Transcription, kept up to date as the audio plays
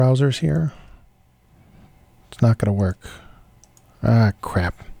browsers here. It's not going to work. Ah,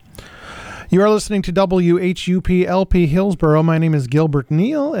 crap. You are listening to WHUP-LP Hillsboro. My name is Gilbert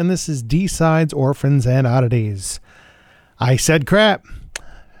Neal, and this is D-Sides, Orphans, and Oddities. I said crap.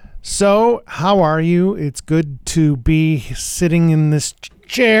 So, how are you? It's good to be sitting in this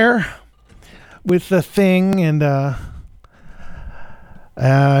chair with the thing, and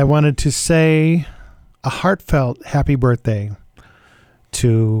I wanted to say a heartfelt happy birthday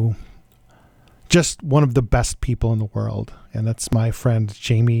to just one of the best people in the world, and that's my friend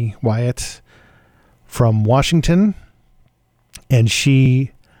Jamie Wyatt from Washington. And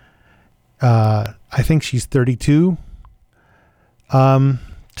she, I think she's 32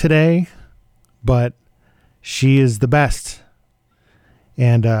 today, but she is the best.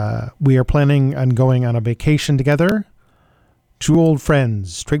 And we are planning on going on a vacation together. Two old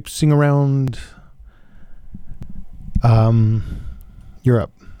friends traipsing around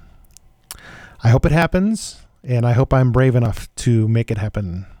Europe. I hope it happens, and I hope I'm brave enough to make it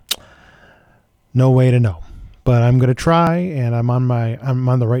happen. No way to know, but I'm going to try, and I'm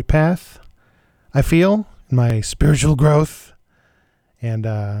on the right path. I feel in my spiritual growth and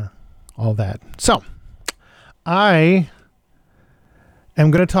all that. So, I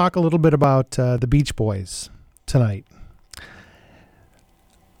am going to talk a little bit about the Beach Boys tonight.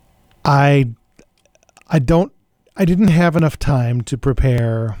 I didn't have enough time to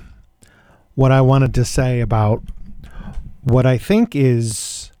prepare what I wanted to say about what I think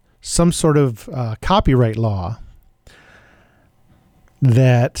is some sort of copyright law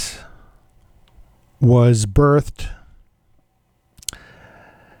that was birthed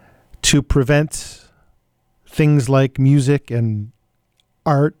to prevent things like music and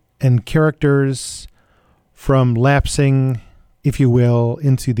art and characters from lapsing, if you will,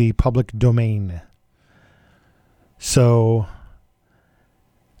 into the public domain. So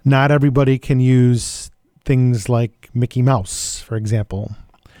not everybody can use things like Mickey Mouse, for example.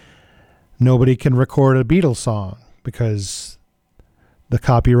 Nobody can record a Beatles song because the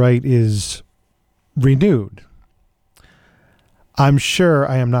copyright is renewed. I'm sure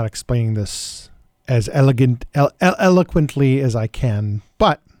I am not explaining this as eloquently as I can,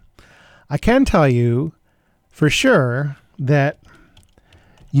 but I can tell you for sure that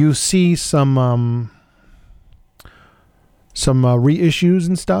you see some reissues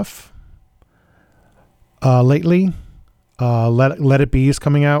and stuff lately. Let It Be is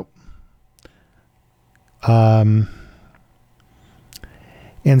coming out, and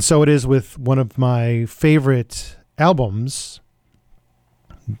so it is with one of my favorite albums,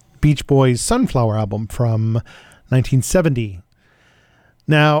 Beach Boys' Sunflower album from 1970.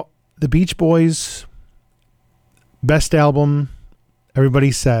 Now, the Beach Boys' best album,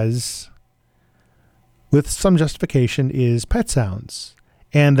 everybody says, with some justification, is Pet Sounds.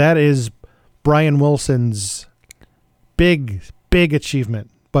 And that is Brian Wilson's big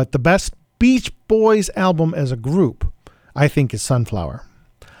achievement. But the best Beach Boys album as a group, I think, is Sunflower.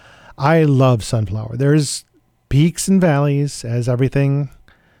 I love Sunflower. There's peaks and valleys, as everything,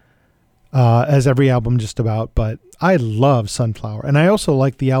 as every album just about, but I love Sunflower. And I also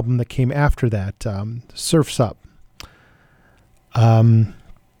like the album that came after that, Surf's Up.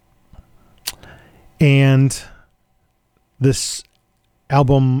 And this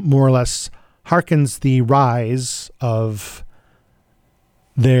album more or less harkens the rise of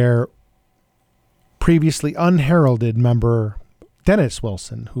their previously unheralded member, Dennis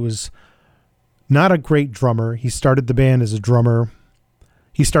Wilson, who is not a great drummer. He started the band as a drummer.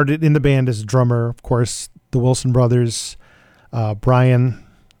 He started in the band as a drummer. Of course, the Wilson brothers, Brian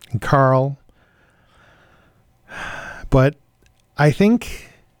and Carl. But I think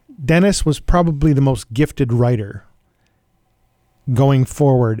Dennis was probably the most gifted writer going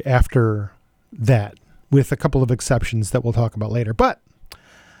forward after that, with a couple of exceptions that we'll talk about later. But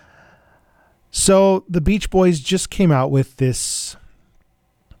so the Beach Boys just came out with this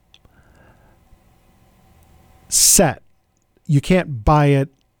set. You can't buy it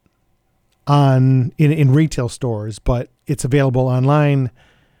in retail stores, but it's available online.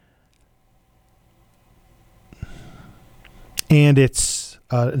 And it's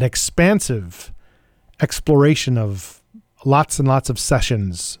an expansive exploration of lots and lots of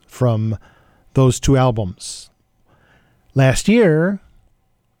sessions from those two albums. Last year,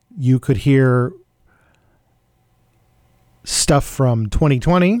 you could hear stuff from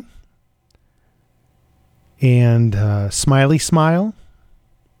 2020 and Smiley Smile.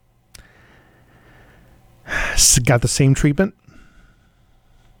 Got the same treatment.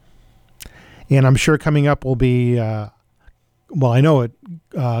 And I'm sure coming up will be, well, I know it,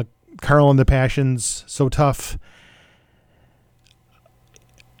 Carl and the Passions, So Tough.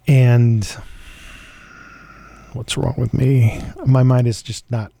 And what's wrong with me? My mind is just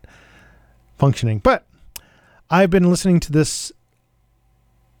not functioning. But I've been listening to this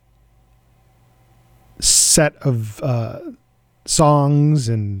set of songs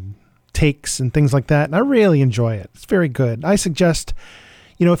and takes and things like that, and I really enjoy it. It's very good. I suggest,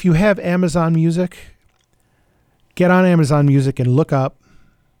 if you have Amazon Music, get on Amazon Music and look up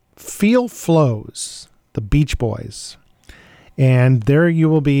Feel Flows, the Beach Boys. And there you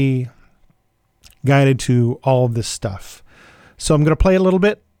will be guided to all of this stuff. So I'm going to play a little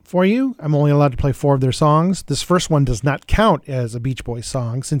bit for you. I'm only allowed to play 4 of their songs. This first one does not count as a Beach Boys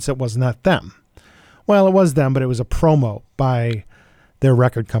song since it was not them. Well, it was them, but it was a promo by their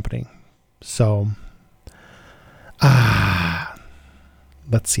record company. So,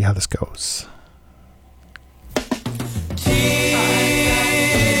 let's see how this goes.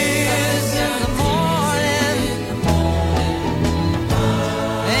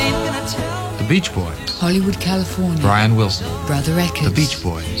 The Beach Boys. Hollywood, California. Brian Wilson. Brother Eckers. The Beach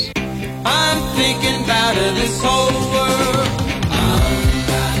Boys. I'm thinking about this whole world.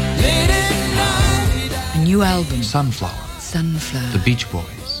 A new album. Sunflower. Sunflower. The Beach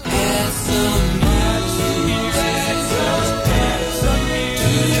Boys.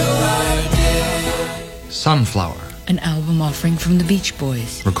 Sunflower. An album offering from the Beach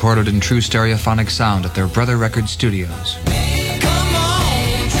Boys. Recorded in true stereophonic sound at their Brother Record Studios.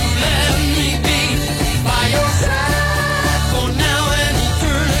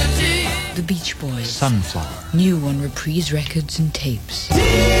 The Beach Boys. Sunflower. New on Reprise Records and Tapes.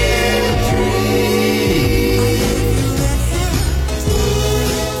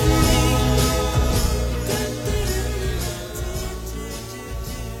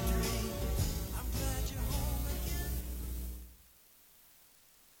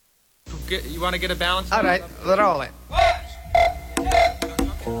 You want to get a balance? All right, roll it.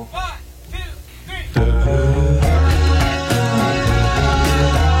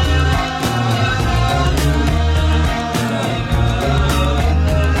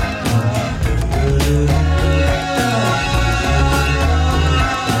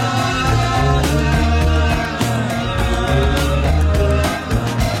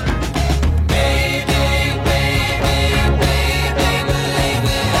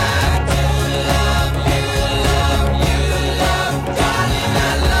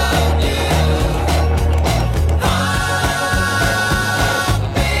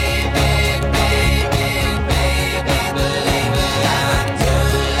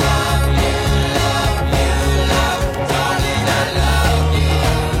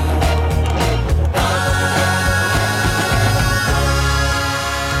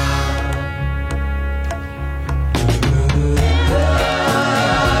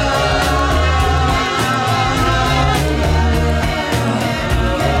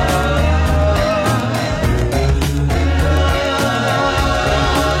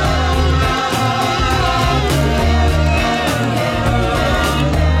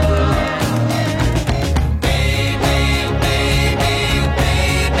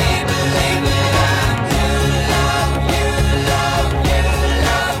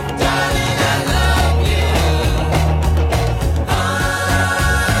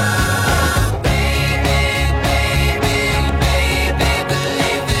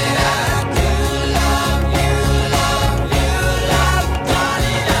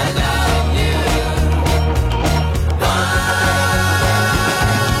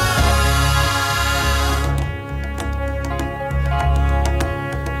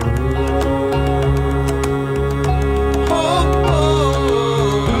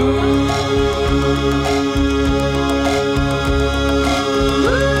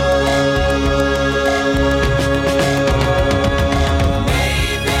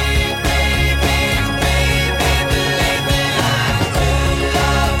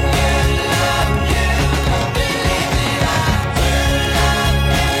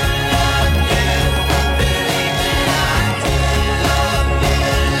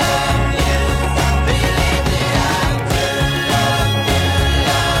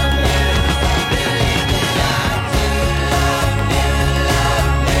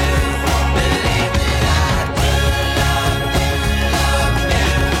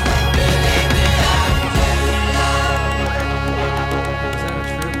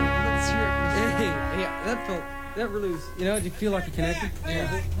 Did you feel like you connected?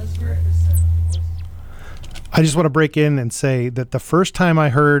 Yeah. I just want to break in and say that the first time I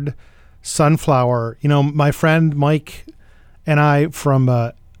heard Sunflower, my friend Mike and I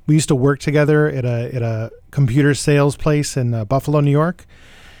we used to work together at a computer sales place in Buffalo, New York.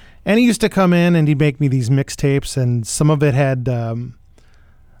 And he used to come in and he'd make me these mixtapes, and some of it had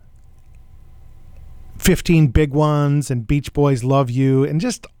 15 Big Ones and Beach Boys Love You and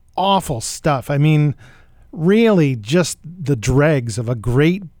just awful stuff. I mean, really just the dregs of a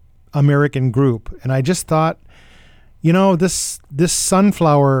great American group. And I just thought, this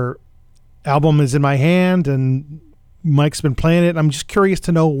Sunflower album is in my hand and Mike's been playing it. I'm just curious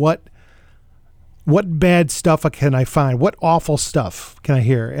to know what bad stuff can I find? What awful stuff can I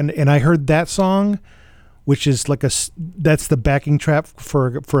hear? And I heard that song, which is like that's the backing track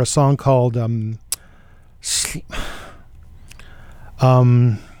for a song called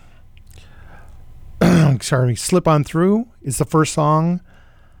sorry, Slip On Through is the first song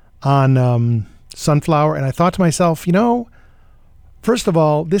on Sunflower. And I thought to myself, first of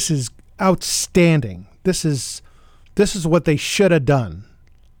all, this is outstanding. This is what they should have done.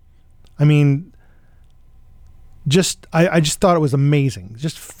 I mean, I just thought it was amazing.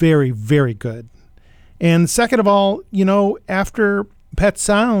 Just very, very good. And second of all, after Pet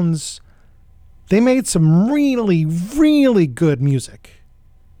Sounds, they made some really, really good music.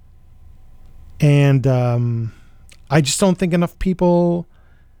 And I just don't think enough people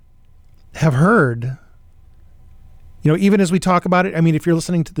have heard, even as we talk about it. I mean, if you're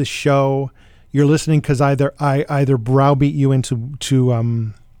listening to this show, you're listening because I either browbeat you into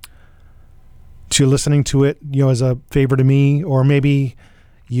listening to it, as a favor to me, or maybe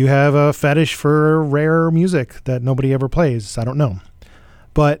you have a fetish for rare music that nobody ever plays. I don't know.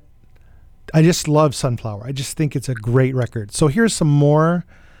 But I just love Sunflower. I just think it's a great record. So here's some more.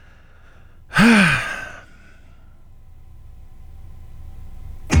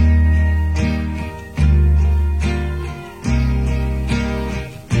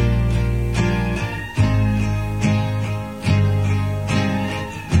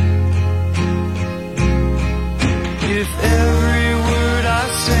 If every word I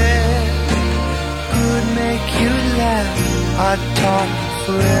said could make you laugh, I'd talk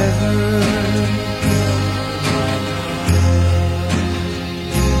forever.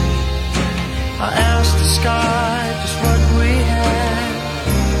 I asked the sky just what we had.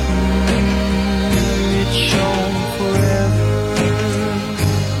 It shone forever.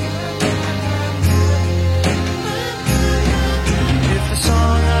 If the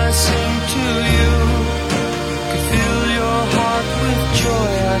song I sing to you could fill your heart with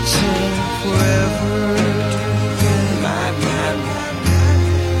joy, I'd sing forever.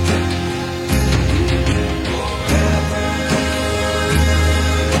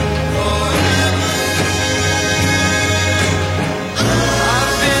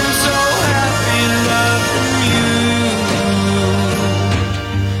 I've been so happy loving you.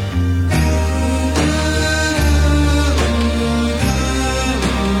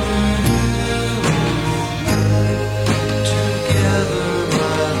 Together,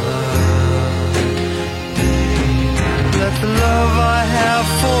 my love. Let the love I have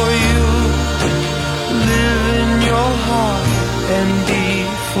for you live in your heart and be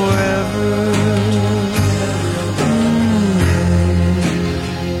forever.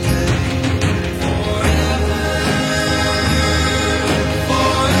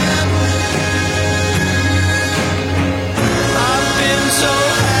 I've been so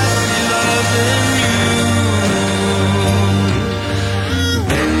happy loving you.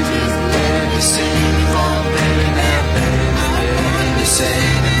 Baby, let me sing for baby, baby,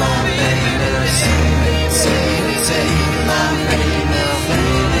 sing for baby, sing my baby,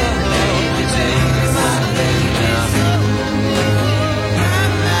 my baby.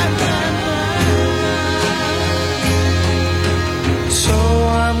 So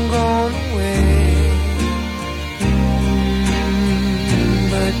I'm going away,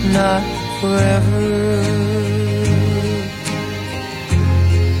 but not forever.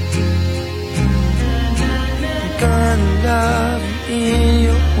 I'm gonna love you in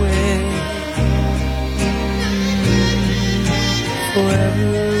your way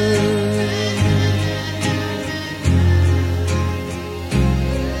forever.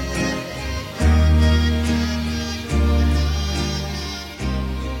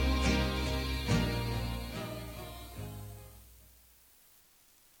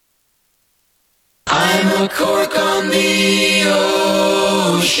 I'm a cork on the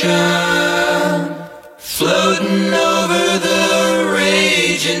ocean, floating over the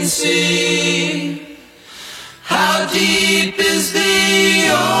raging sea. How deep is the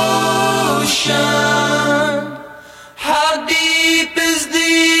ocean? How deep is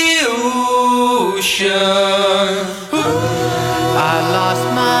the ocean? I lost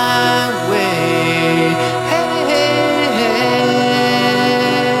my way. Hey, hey, hey.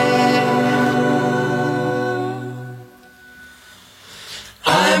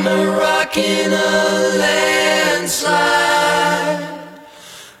 I'm a rock in a landslide,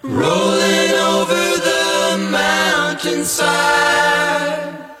 rolling over the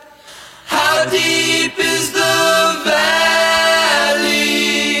inside. How deep is the valley?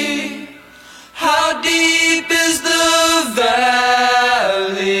 How deep is the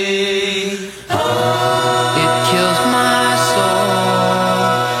valley? It kills my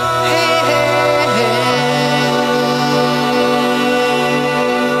soul. Hey, hey, hey.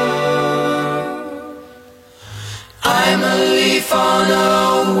 I'm a leaf on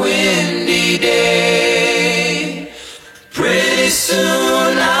a windy day. Pretty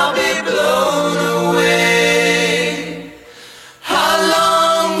soon I'll be blown away. How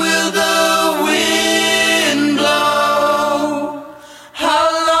long will the wind blow? How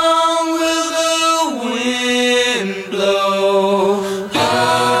long will the wind blow?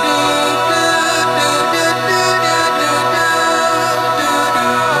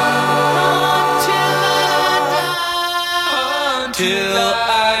 Until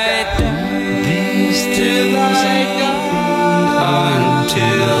I die. These till I die.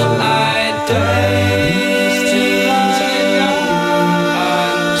 Until I die. Till I die.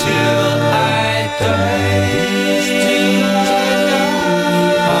 Until I die. Till I die.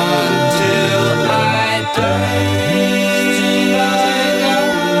 Until I die. Till I die.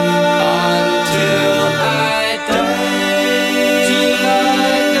 Until I die. Till I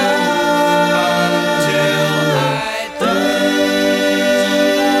die. Until I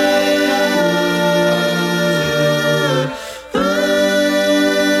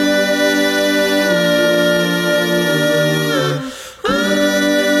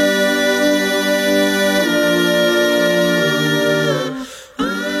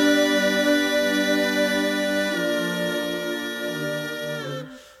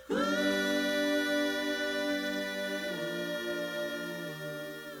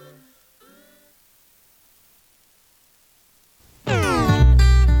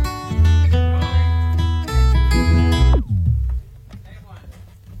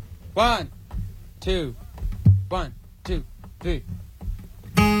One, two, 1, 2, 3.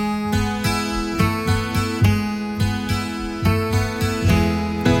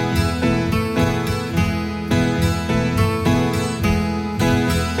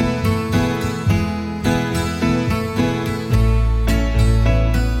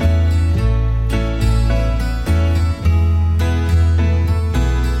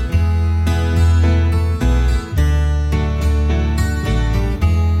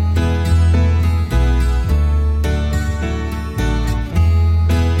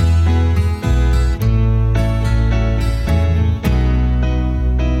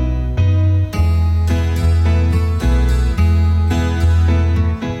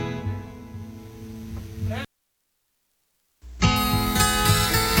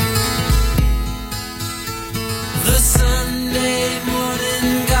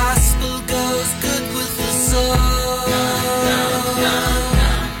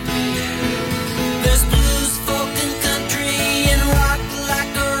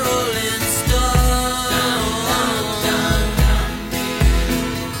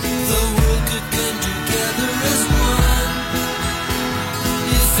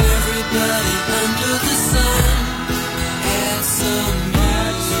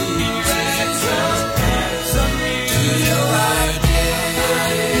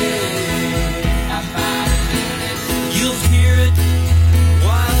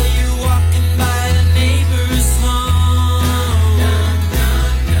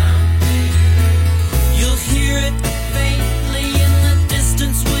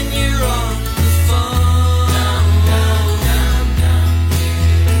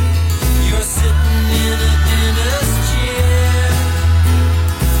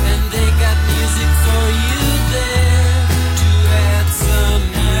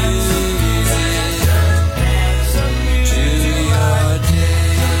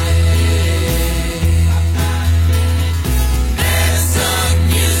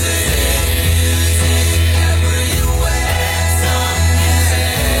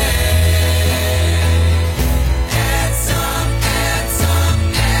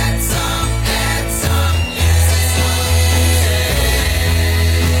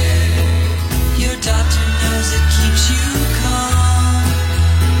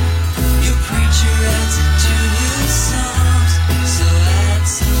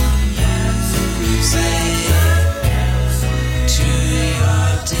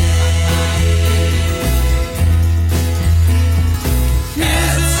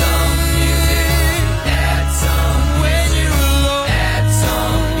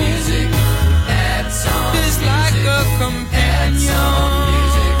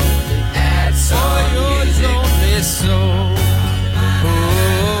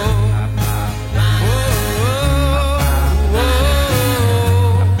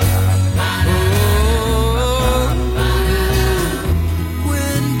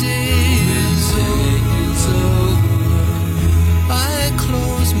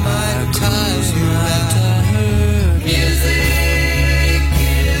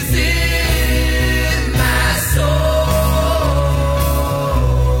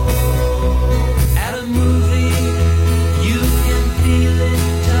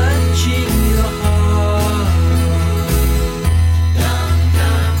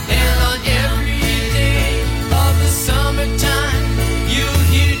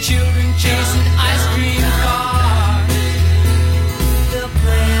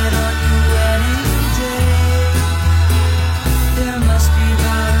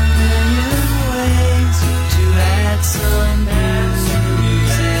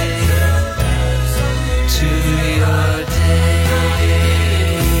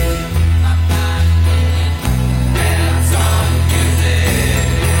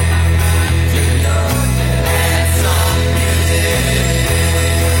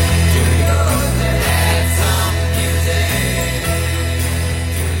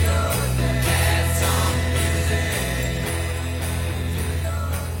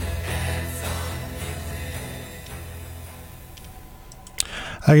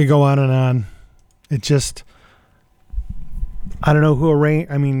 I could go on and on. It just, I don't know who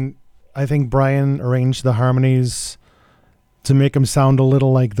arranged. I mean, I think Brian arranged the harmonies to make them sound a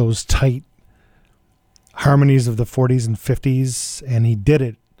little like those tight harmonies of the 40s and 50s, and he did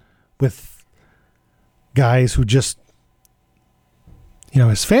it with guys who just,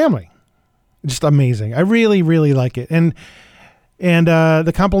 his family. Just amazing. I really, really like it. And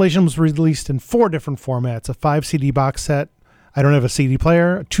the compilation was released in 4 different formats: a 5 CD box set. I don't have a CD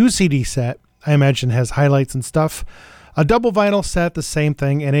player. A 2 CD set, I imagine, has highlights and stuff. A double vinyl set, the same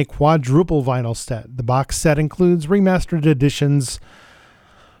thing, and a quadruple vinyl set. The box set includes remastered editions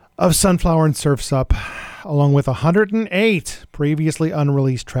of Sunflower and Surf's Up, along with 108 previously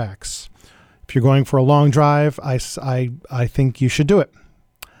unreleased tracks. If you're going for a long drive, I think you should do it.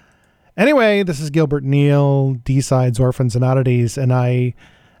 Anyway, this is Gilbert Neal, D-Sides, Orphans, and Oddities, and I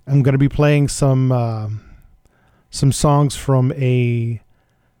am going to be playing some songs from a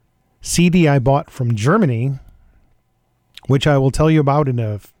CD I bought from Germany, which I will tell you about in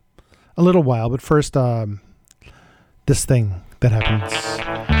a little while. But first, this thing that happens.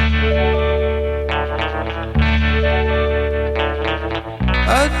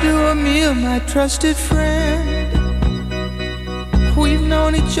 Ado Emil, my trusted friend. We've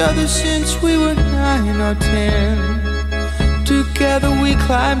known each other since we were 9 or 10. Together we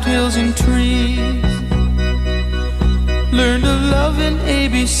climbed hills and trees, learned to love in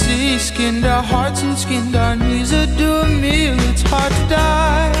ABC, skinned our hearts and skinned our knees. Ado Emil, it's hard to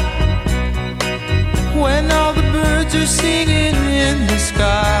die when all the birds are singing in the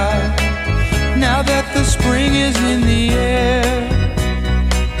sky. Now that the spring is in the air,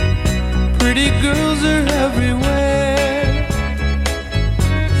 pretty girls are everywhere.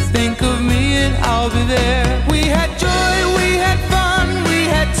 Think of me and I'll be there. We had joy, we had fun, we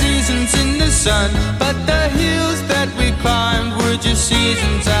had seasons in the sun, but the hills that we climbed were just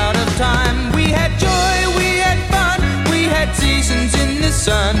seasons out of time. We had joy, we had fun, we had seasons in the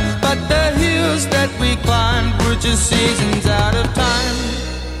sun, but the hills that we climbed were just seasons out of time.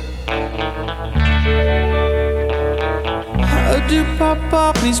 Do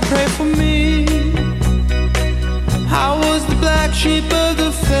Papa, please pray for me. I was the black sheep of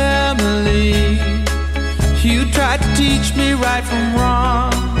the family. You tried to teach me right from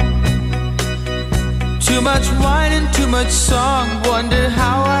wrong. Too much wine and too much song. Wonder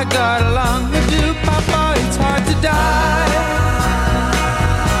how I got along. Do Papa, it's hard to die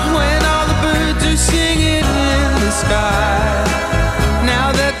when all the birds are singing in the sky.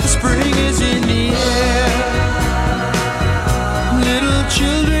 Now that the spring is in the air, little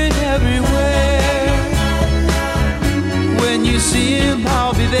children everywhere. When you see him,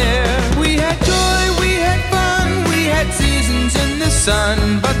 I'll be there. We had joy, we had fun, we had seasons in the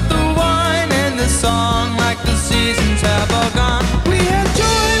sun, but the wine and the song, like the seasons, have all gone. We had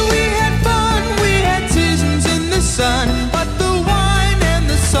joy, we had fun, we had seasons in the sun, but the wine and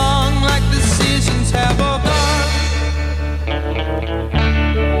the song, like the seasons, have all gone.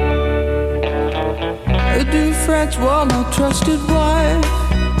 Adieu, Francois, my trusted wife.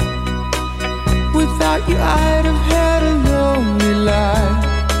 Without you I'd have had a lonely life.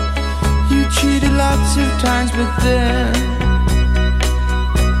 You cheated lots of times, but then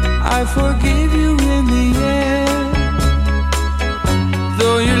I forgave you in the end.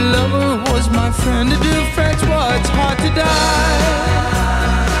 Though your lover was my friend. Adieu, Francois, it's hard to die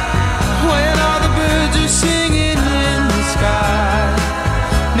when all the birds are singing in the sky.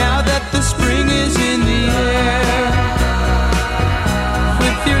 Now that the spring is in the air,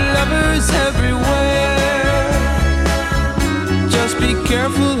 with your lovers everywhere, just be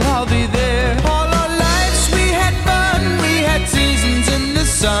careful, I'll be there. All our lives we had fun, we had seasons in the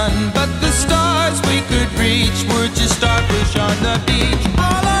sun, but the stars we could reach were just starfish on the beach.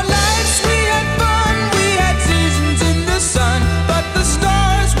 All our lives we had fun, we had seasons in the sun, but the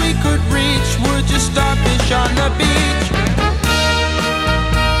stars we could reach were just starfish on the beach.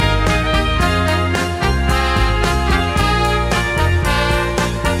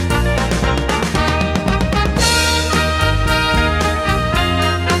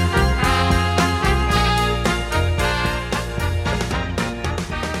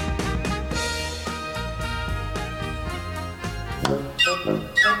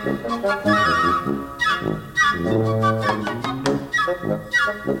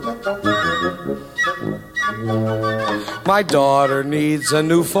 My daughter needs a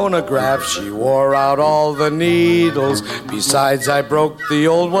new phonograph. She wore out all the needles. Besides, I broke the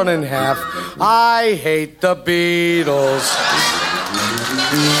old one in half. I hate the Beatles.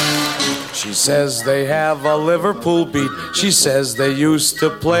 She says they have a Liverpool beat. She says they used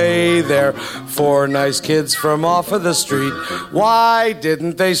to play there. 4 nice kids from off of the street. Why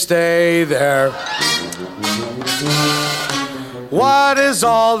didn't they stay there? What is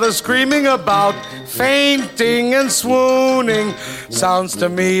all the screaming about? Fainting and swooning. Sounds to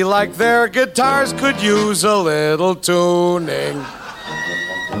me like their guitars could use a little tuning.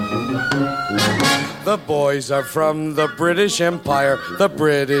 The boys are from the British Empire. The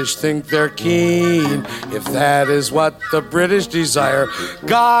British think they're keen. If that is what the British desire,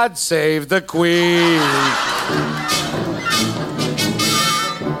 God save the Queen.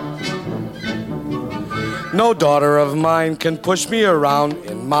 No daughter of mine can push me around.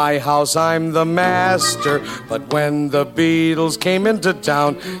 In my house I'm the master. But when the Beatles came into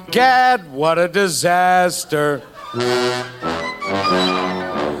town, gad, what a disaster.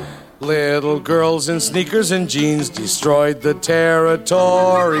 Little girls in sneakers and jeans destroyed the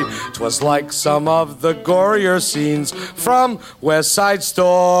territory. 'Twas like some of the gorier scenes from West Side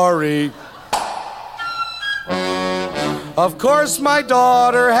Story. Of course my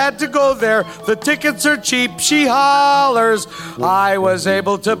daughter had to go there. The tickets are cheap, she hollers. I was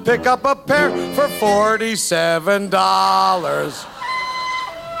able to pick up a pair for $47.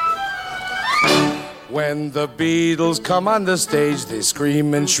 When the Beatles come on the stage, they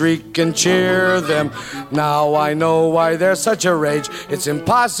scream and shriek and cheer them. Now I know why they're such a rage. It's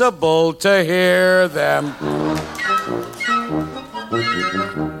impossible to hear them.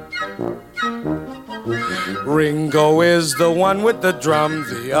 Ringo is the one with the drum.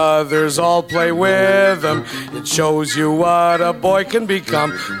 The others all play with him. It shows you what a boy can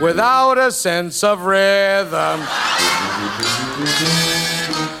become without a sense of rhythm.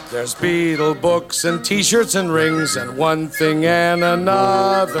 There's Beatle books and t-shirts and rings and one thing and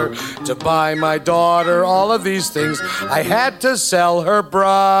another. To buy my daughter all of these things, I had to sell her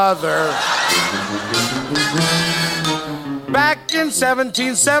brother. Back in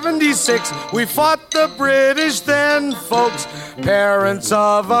 1776, we fought the British then, folks. Parents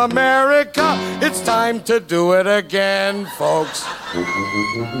of America, it's time to do it again, folks.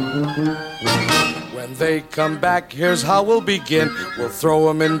 When they come back, here's how we'll begin. We'll throw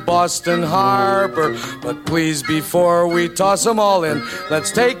them in Boston Harbor. But please, before we toss them all in,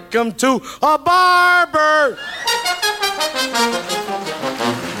 let's take them to a barber.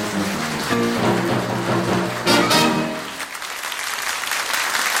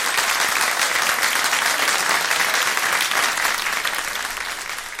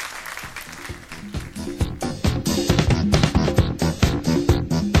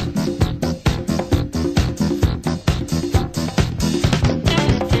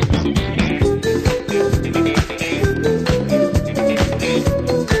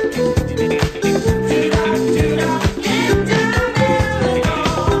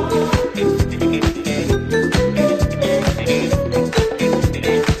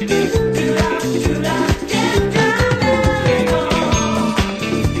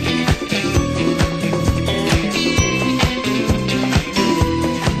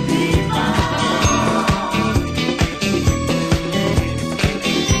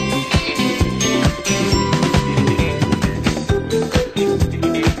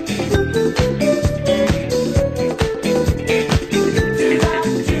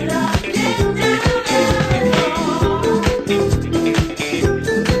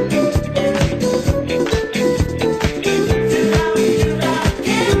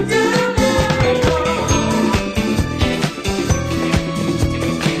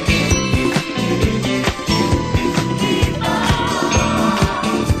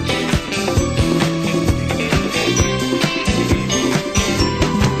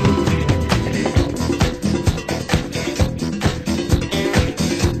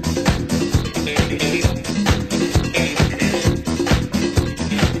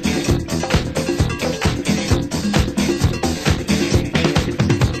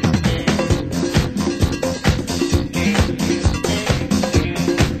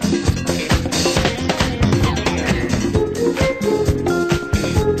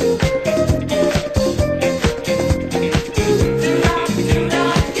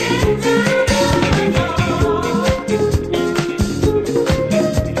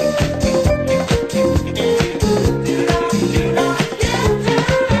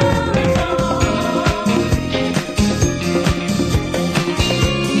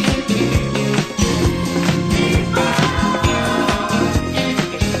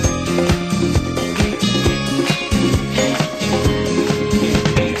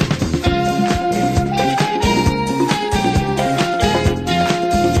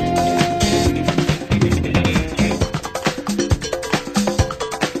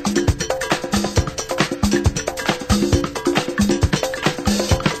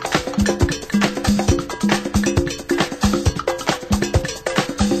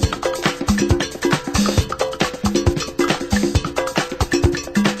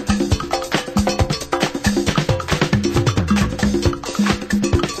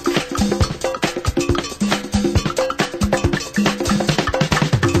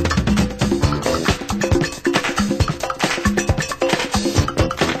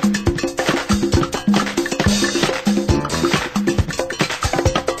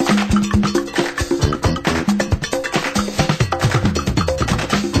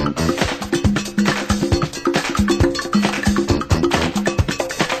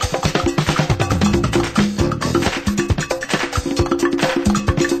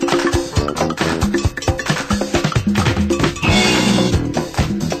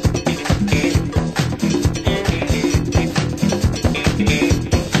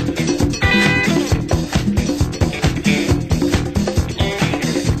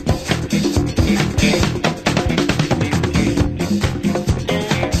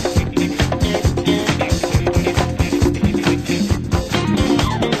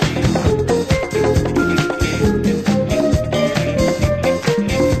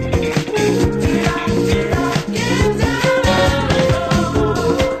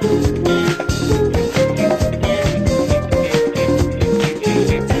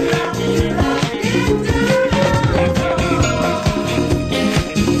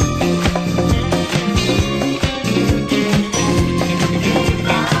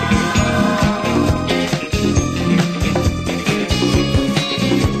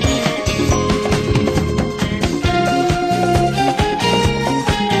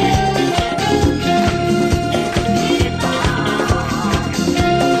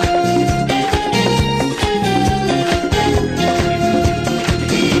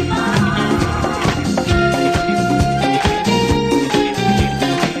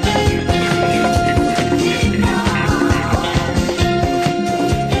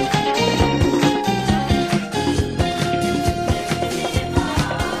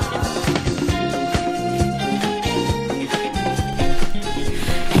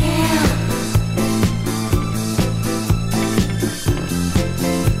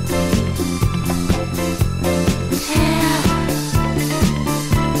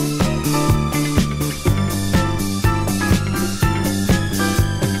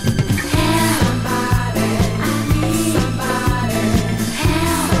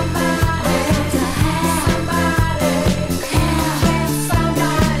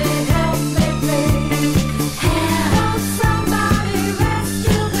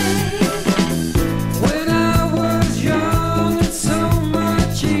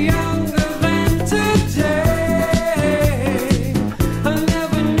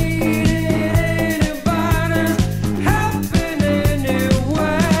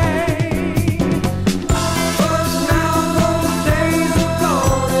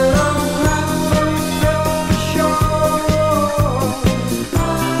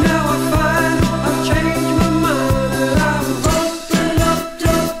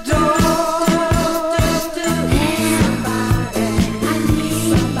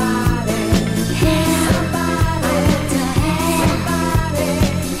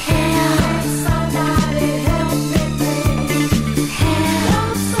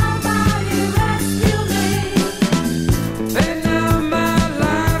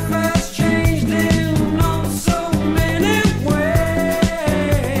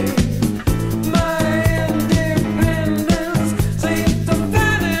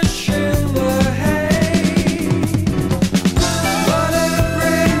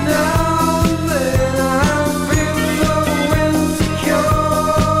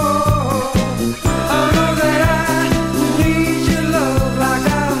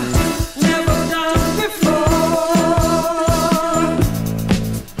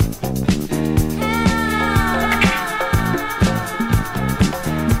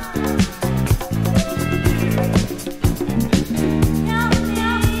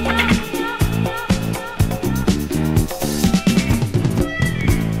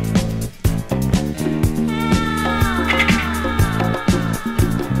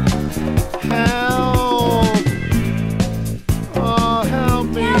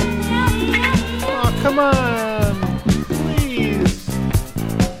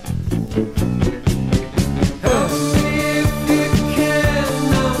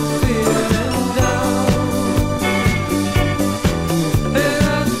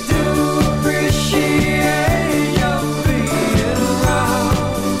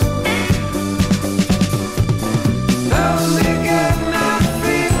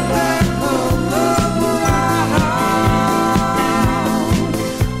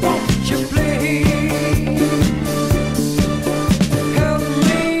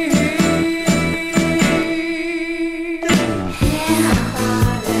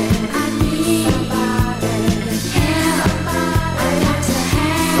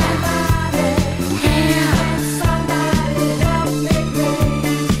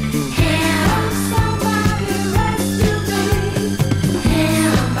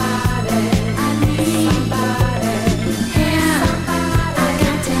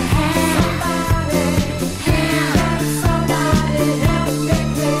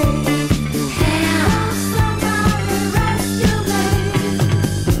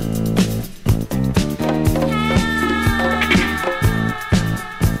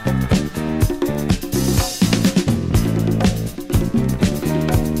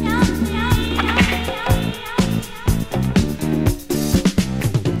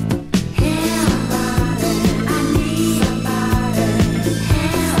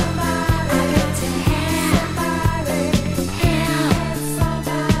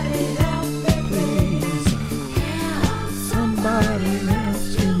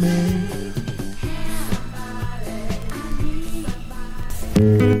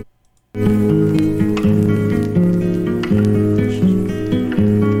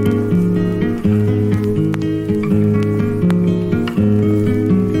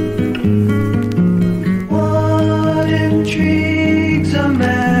 What intrigues a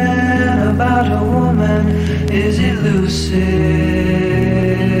man about a woman is elusive.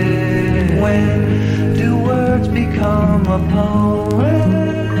 When do words become a poem?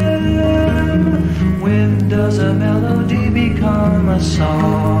 When does a melody become a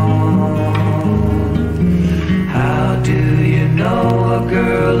song? How do you know a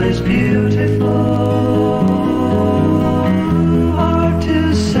girl is beautiful? Hard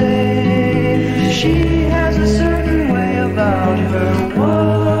to say. She has a certain way about her.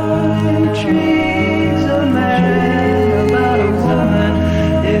 What intrigues a man about a woman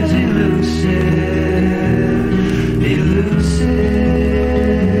is elusive, elusive.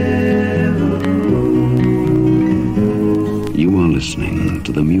 You are listening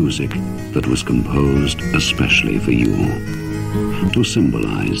to the music that was composed especially for you, to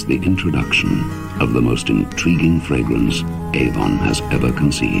symbolize the introduction of the most intriguing fragrance Avon has ever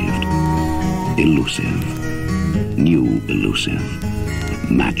conceived. Elusive. New elusive.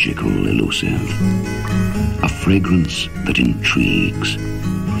 Magical elusive. A fragrance that intrigues,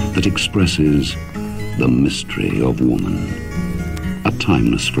 that expresses the mystery of woman. A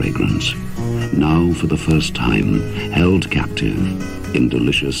timeless fragrance, now for the first time held captive in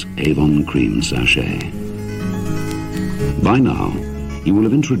delicious Avon cream sachet. By now, you will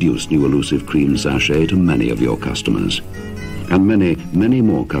have introduced new elusive cream sachet to many of your customers. And many, many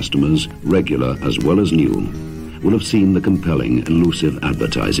more customers, regular as well as new, will have seen the compelling elusive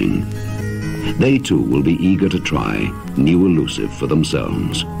advertising. They too will be eager to try new elusive for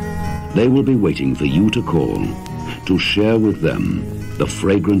themselves. They will be waiting for you to call, to share with them the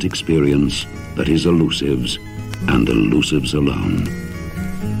fragrant experience that is elusives and elusives alone.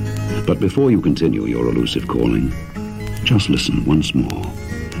 But before you continue your elusive calling, just listen once more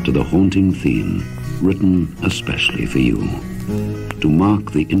to the haunting theme written especially for you, to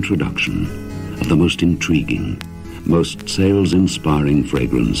mark the introduction of the most intriguing, most sales-inspiring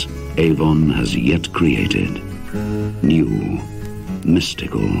fragrance Avon has yet created. New,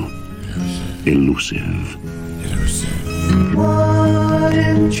 mystical, elusive. What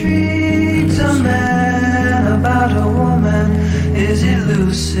intrigues a man about a woman is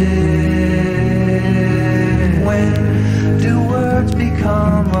elusive. When do words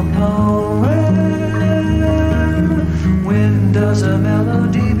become a poem? When does a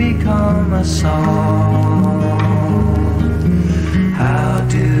melody become a song? How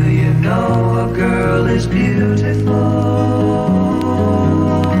do you know a girl is beautiful?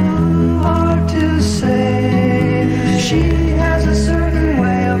 Hard to say. She has a certain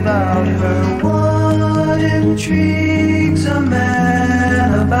way about her. What intrigues a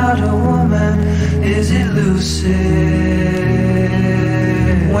man about a woman is elusive.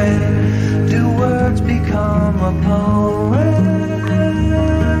 When do words become a poem?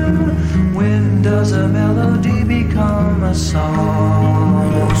 When does a melody become a song?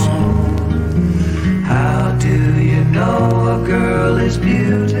 How do you know a girl is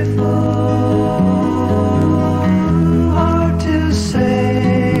beautiful? Hard to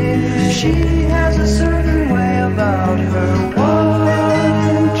say. She has a certain way about her. What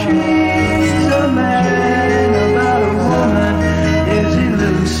intrigues a man about a woman is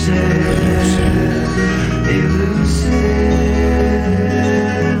elusive, elusive.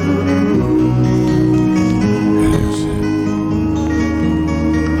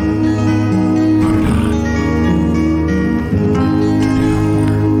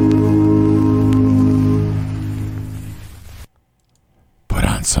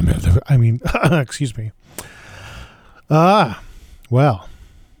 Excuse me. Well,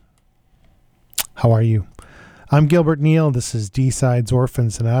 how are you? I'm Gilbert Neal. This is D-Sides,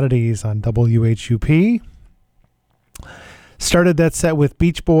 Orphans, and Oddities on WHUP. Started that set with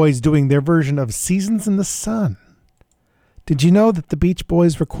Beach Boys doing their version of Seasons in the Sun. Did you know that the Beach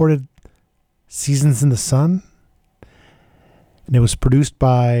Boys recorded Seasons in the Sun? And it was produced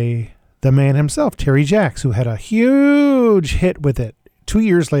by the man himself, Terry Jacks, who had a huge hit with it 3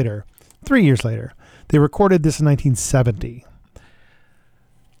 years later. They recorded this in 1970.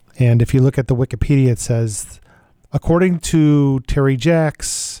 And if you look at the Wikipedia, it says, according to Terry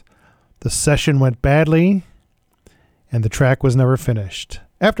Jacks, the session went badly and the track was never finished.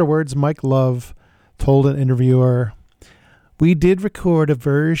 Afterwards, Mike Love told an interviewer, "We did record a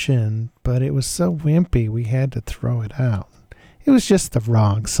version, but it was so wimpy we had to throw it out. It was just the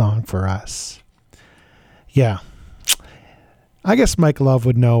wrong song for us." Yeah. I guess Mike Love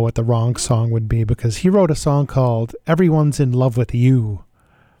would know what the wrong song would be because he wrote a song called Everyone's in Love with You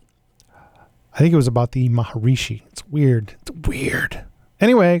I think it was about the Maharishi. It's weird. It's weird.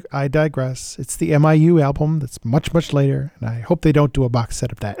 Anyway, I digress. It's the MIU album that's much, much later, and I hope they don't do a box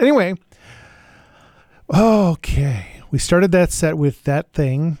set of that. Anyway, okay. We started that set with that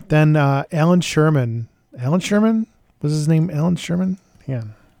thing. Then Alan Sherman. Alan Sherman? Was his name Alan Sherman? Yeah.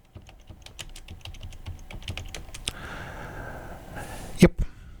 Yep.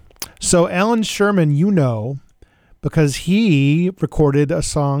 So Alan Sherman, you know, because he recorded a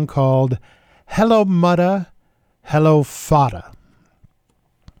song called Hello Mudda, Hello Fada.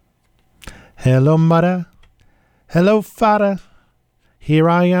 Hello Mudda, hello Fada. Here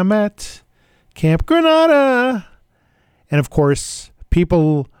I am at Camp Granada. And of course,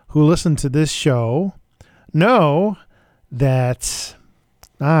 people who listen to this show know that,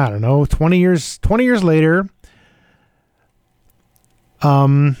 I don't know, 20 years later,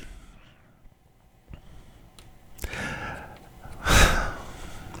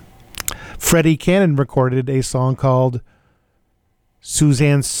 Freddie Cannon recorded a song called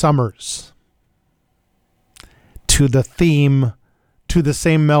Suzanne Summers to the theme, to the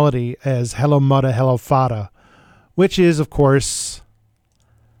same melody as Hello Mudda, Hello Fada, which is, of course,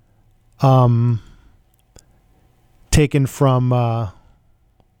 taken from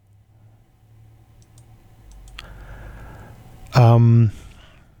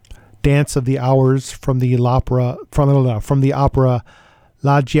Dance of the Hours from the opera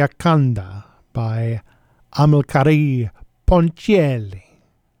La Gioconda by Amilcare Ponchielli.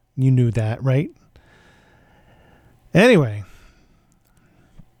 You knew that, right? Anyway,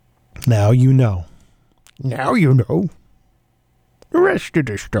 now you know. Now you know the rest of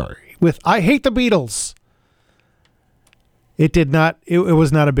the story. With I Hate the Beatles. It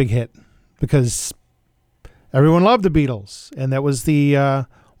was not a big hit because everyone loved the Beatles. And that was the,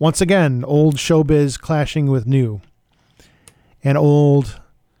 once again, old showbiz clashing with new. And old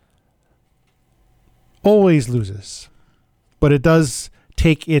always loses. But it does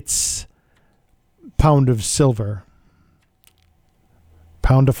take its pound of silver.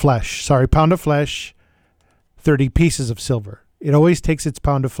 Pound of flesh. 30 pieces of silver. It always takes its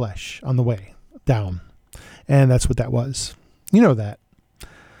pound of flesh on the way down. And that's what that was. You know that.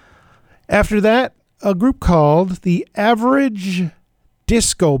 After that, a group called the Average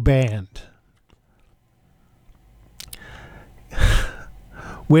Disco Band.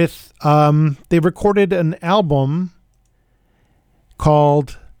 With, they recorded an album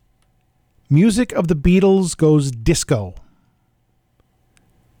called Music of the Beatles Goes Disco.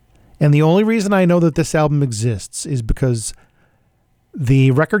 And the only reason I know that this album exists is because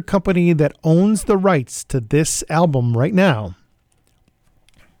the record company that owns the rights to this album right now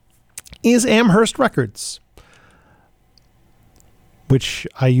is Amherst Records, which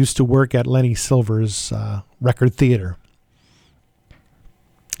I used to work at Lenny Silver's record theater.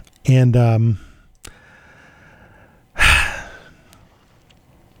 And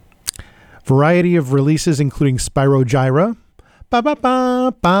variety of releases including Spyro Gyra, ba ba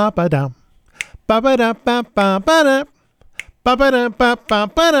ba ba ba da, ba ba da ba ba ba da, ba ba da ba ba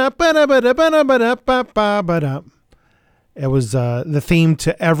ba da, ba da ba da ba da ba da ba ba da. It was the theme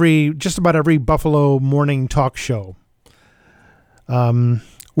to just about every Buffalo morning talk show. We're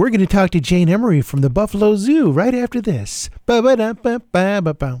going to talk to Jane Emery from the Buffalo Zoo right after this. Ba ba da ba ba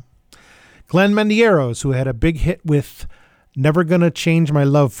ba ba. Glenn Mendieros, who had a big hit with Never Gonna Change My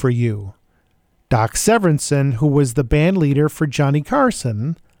Love for You. Doc Severinsen, who was the band leader for Johnny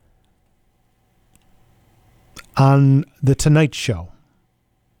Carson on The Tonight Show.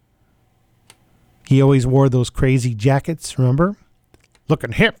 He always wore those crazy jackets, remember?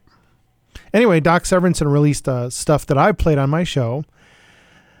 Looking hip. Anyway, Doc Severinsen released stuff that I played on my show.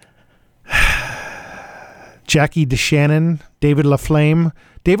 Jackie DeShannon, David LaFlame.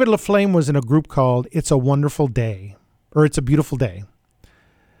 David LaFlame was in a group called It's a Wonderful Day, or It's a Beautiful Day.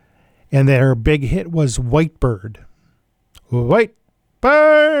 And their big hit was White Bird. White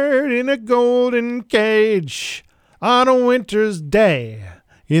bird in a golden cage on a winter's day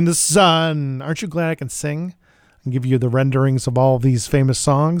in the sun. Aren't you glad I can sing? And give you the renderings of all of these famous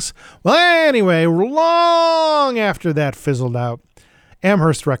songs. Well, anyway, long after that fizzled out,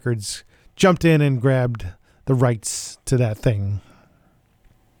 Amherst Records jumped in and grabbed the rights to that thing.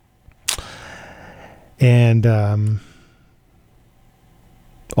 And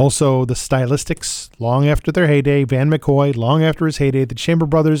also the Stylistics, long after their heyday, Van McCoy, long after his heyday, the Chamber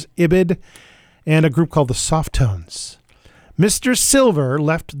Brothers, Ibid, and a group called the Softones. Mr. Silver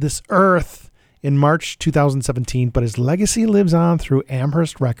left this earth in March 2017, but his legacy lives on through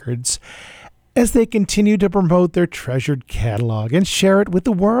Amherst Records as they continue to promote their treasured catalog and share it with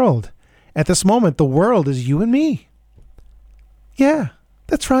the world. At this moment, the world is you and me. Yeah,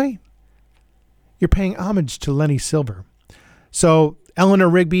 that's right. you're paying homage to Lenny Silver. So Eleanor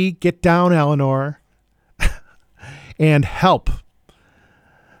Rigby, get down, Eleanor, and help.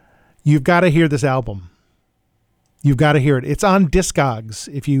 You've got to hear this album. You've got to hear it. It's on Discogs.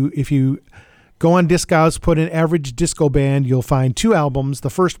 If you go on Discogs, put in Average Disco Band, you'll find 2 albums. The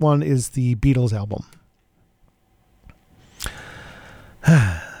first one is the Beatles album.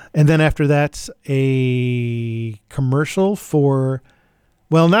 And then after that, a commercial for,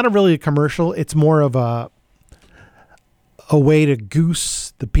 well, not really a commercial. It's more of a way to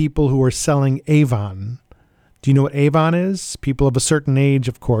goose the people who are selling Avon. Do you know what Avon is? People of a certain age,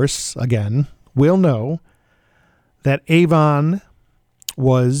 of course, again, will know that Avon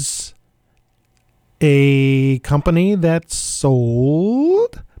was a company that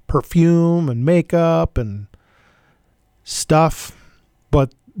sold perfume and makeup and stuff,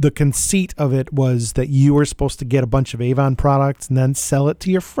 but the conceit of it was that you were supposed to get a bunch of Avon products and then sell it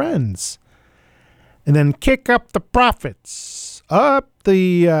to your friends and then kick up the profits up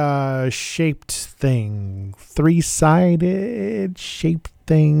the shaped thing, 3-sided shaped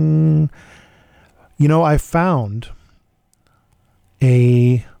thing. You know, I found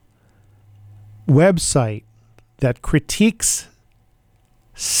a website that critiques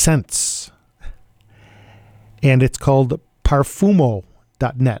scents, and it's called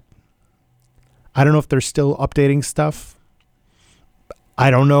Parfumo.net. I don't know if they're still updating stuff. I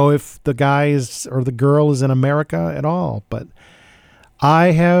don't know if the guy is or the girl is in America at all, but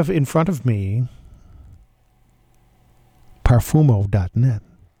I have in front of me Parfumo.net,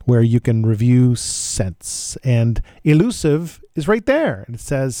 where you can review scents. And Elusive is right there. And it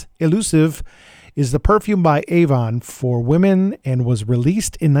says, Elusive is the perfume by Avon for women and was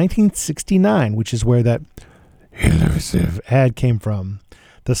released in 1969, which is where that Elusive ad came from.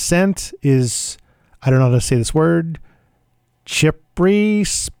 The scent is, I don't know how to say this word, chippery,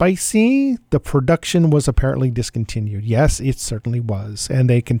 spicy. The production was apparently discontinued. Yes, it certainly was. And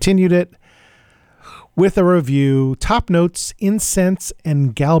they continued it with a review. Top notes, incense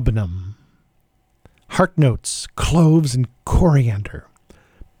and galbanum. Heart notes, cloves and coriander.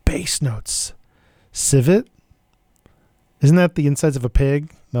 Base notes, civet. Isn't that the insides of a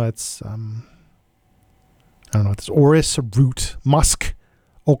pig? No, it's, I don't know. It's orris, root, musk,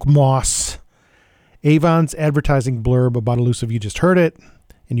 oak moss. Avon's advertising blurb about Elusive, you just heard it,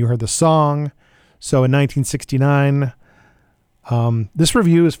 and you heard the song. So in 1969, this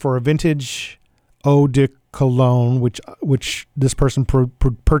review is for a vintage eau de cologne, which this person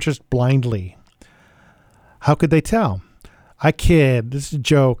purchased blindly. How could they tell? I kid. This is a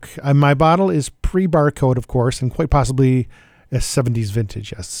joke. My bottle is pre-barcode, of course, and quite possibly a 70s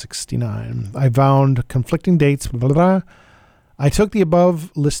vintage. Yes, 69. I found conflicting dates. Blah, blah, blah. I took the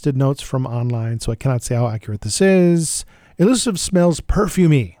above listed notes from online, so I cannot say how accurate this is. Elusive smells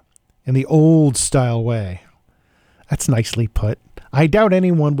perfumey in the old style way. That's nicely put. I doubt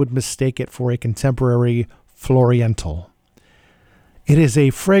anyone would mistake it for a contemporary Floriental. It is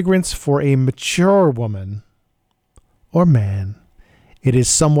a fragrance for a mature woman or man. It is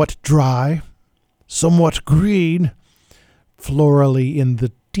somewhat dry, somewhat green, florally in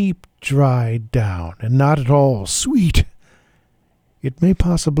the deep dried down, and not at all sweet. It may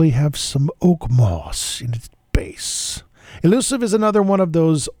possibly have some oak moss in its base. Elusive is another one of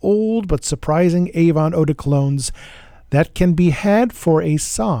those old but surprising Avon eau de colognes that can be had for a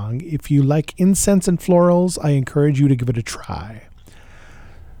song. If you like incense and florals, I encourage you to give it a try.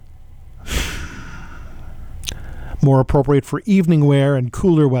 More appropriate for evening wear and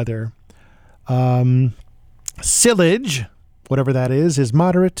cooler weather. Sillage, whatever that is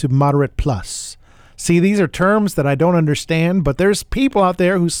moderate to moderate plus. See, these are terms that I don't understand, but there's people out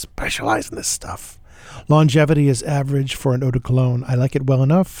there who specialize in this stuff. Longevity is average for an eau de cologne. I like it well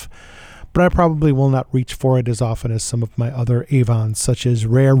enough, but I probably will not reach for it as often as some of my other Avons, such as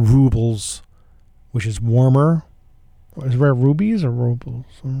Rare Rubles, which is warmer. Is Rare Rubies or Rubles?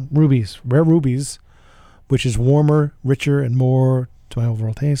 Rubies. Rare Rubies, which is warmer, richer, and more to my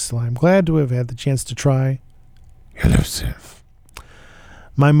overall taste. So I'm glad to have had the chance to try Elusive.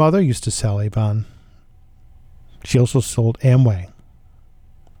 My mother used to sell Avon. She also sold Amway.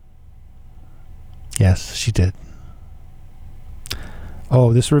 Yes, she did.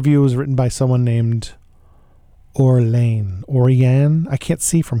 Oh, this review was written by someone named Oriane. I can't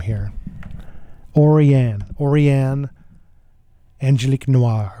see from here. Oriane Angelique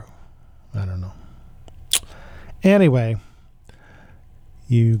Noir. I don't know. Anyway,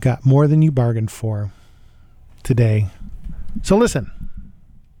 you got more than you bargained for today. So listen.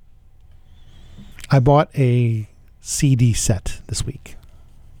 I bought a CD set this week,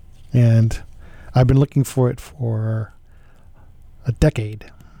 and I've been looking for it for a decade.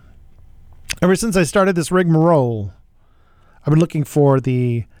 Ever since I started this rigmarole, I've been looking for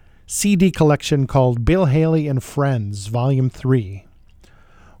the CD collection called Bill Haley and Friends, Volume 3,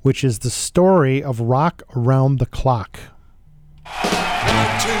 which is the story of Rock Around the Clock. 1, 2,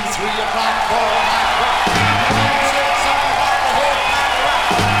 3 o'clock, 4 o'clock, 5, 6, 7 o'clock, the whole clock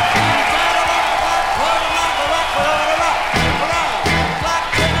rock. 10, 11 o'clock, 12 o'clock, the rock, around the clock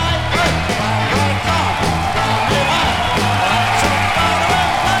tonight, right on. Down the line, watch somebody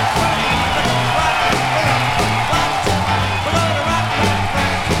with that rock around the clock tonight. We're gonna rock,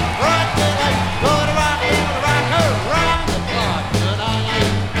 right tonight. Gonna rock around the clock tonight.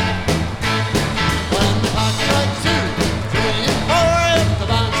 When the clock strikes 2, 3, and 4, if the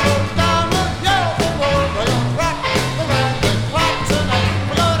band slows down, we'll yell for more. We're gonna rock around the clock tonight.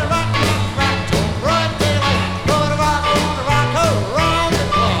 We're gonna rock till broad daylight. Gonna rock around the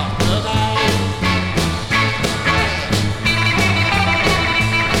clock tonight.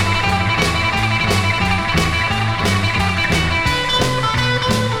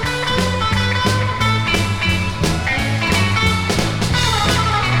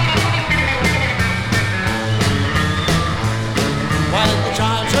 When the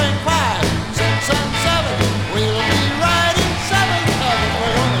chimes ring 5, 6, and 7, we'll be right in 7 heaven.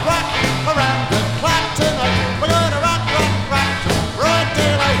 We're gonna rock around the clock tonight. We're gonna rock till broad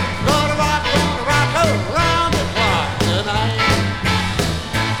daylight. Gonna rock around the clock tonight.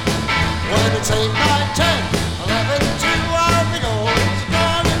 When it's 8, 9, 10, 11, 2, I'll be going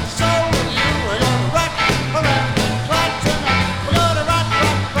strong and so will you. We're gonna rock around the clock tonight. We're gonna rock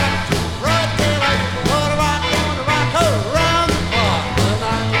till broad daylight. We're gonna rock around the clock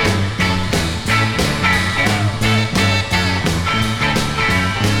tonight.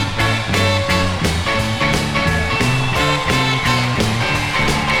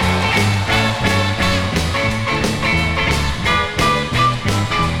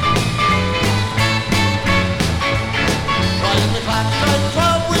 When the clock strikes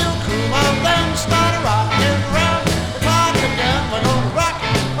 12, we'll cool on down, start rocking around the clock again. We're gonna rock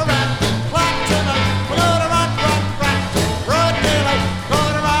around the clock tonight. We're gonna rock till broad daylight.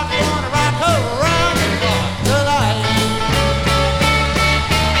 Gonna rock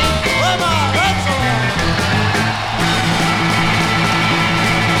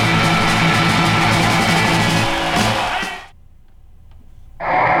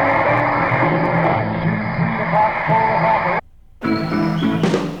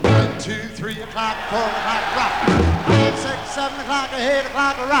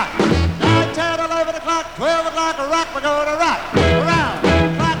around the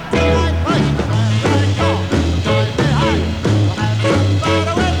clock tonight. Come on, let's go.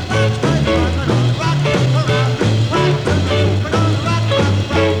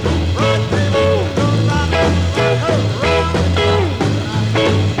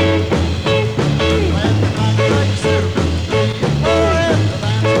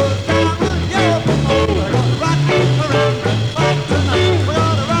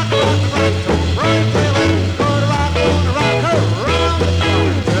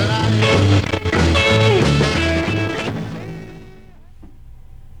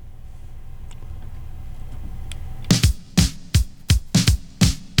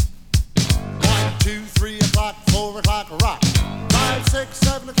 One, 2, 3 o'clock, 4 o'clock, rock. 5, 6,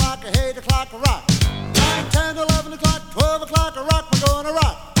 7 o'clock, 8 o'clock, rock. 9, 10, 11 o'clock, 12 o'clock, rock. We're gonna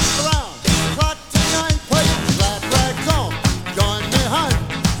rock around the clock tonight. Push the left, right, go. Join me high.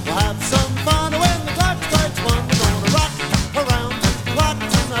 We'll have some fun when the clock strikes 1. We're gonna rock around the clock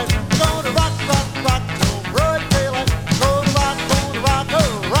tonight. We're gonna rock till broad daylight. We're gonna rock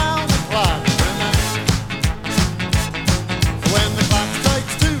around the clock tonight. When the clock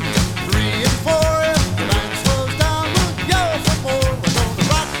strikes 2, 3, and 4, if the band slows down, we'll yell for more. We're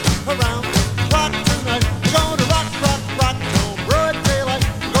gonna rock around the clock tonight. We're gonna rock till broad daylight.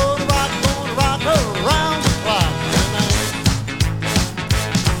 Gonna rock around the clock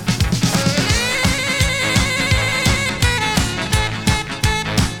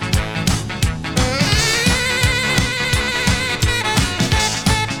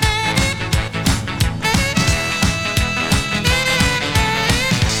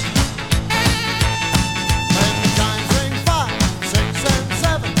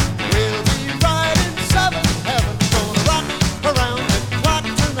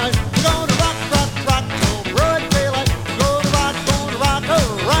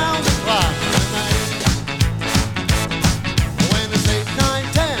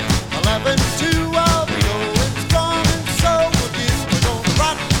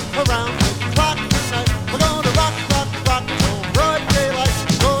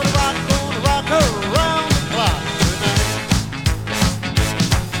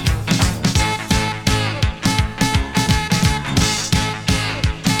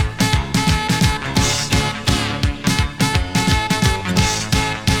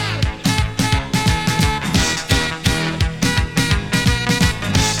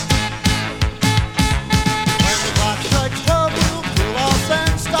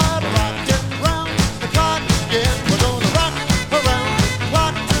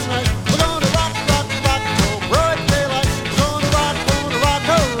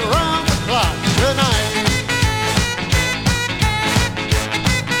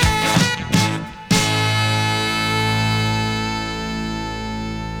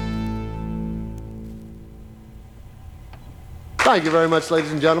Thank you very much,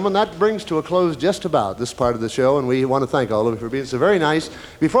 ladies and gentlemen. That brings to a close just about this part of the show, and we want to thank all of you for being so very nice.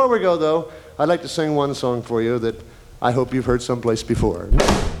 Before we go, though, I'd like to sing one song for you that I hope you've heard someplace before.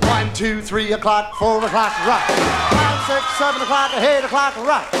 1, 2, 3 o'clock, 4 o'clock, rock. 5, 6, 7 o'clock, 8 o'clock,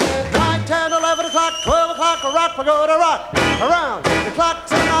 rock. 9, 10, 11 o'clock, 12 o'clock, rock. We're going to rock around the clock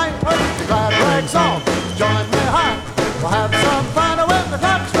tonight. Put your glad rags on, join me high. We'll have some fun when the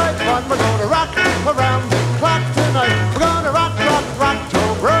clock strikes 1. We're going to rock around the clock tonight. We're going to rock, rock, rock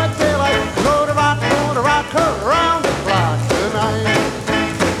till broad daylight. We're going to rock around the clock tonight.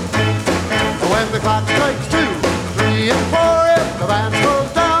 When the clock strikes 2, 3, and 4, if the band goes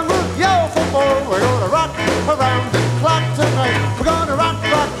down, we'll yell for more. We're going to rock around the clock tonight. We're going to rock,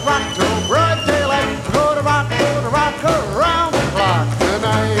 rock, rock till broad daylight. We're going to rock around the clock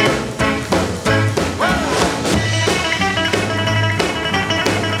tonight.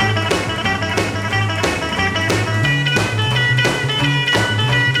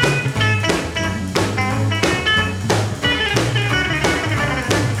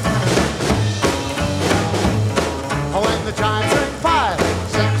 When the chimes ring 5,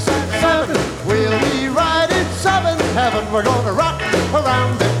 6, and 7, we'll be right in 7th heaven. We're gonna rock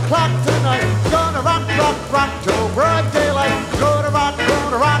around the clock tonight. We're gonna rock, rock, rock till broad daylight. We're gonna rock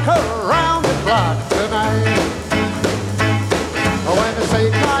around the clock tonight. When it's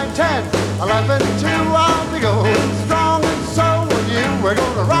 8, 9, 10, 11, 2, I'll be going strong, and so will you. We're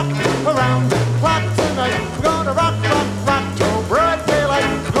gonna rock around the clock tonight. We're gonna rock, rock, rock till broad daylight.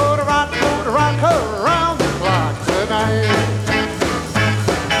 We're gonna rock around the clock tonight.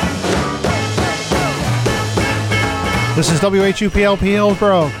 This is WHUPLP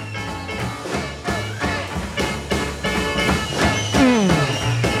Hillsboro.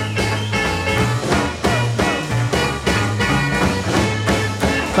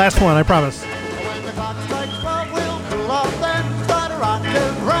 Last one, I promise. When the clock strikes 12, we'll cool off, then start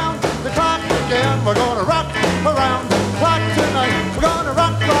rocking round the clock again. We're gonna rock around the clock tonight. We're gonna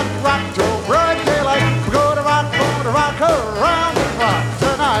rock, rock, rock till broad daylight. We're gonna rock around the clock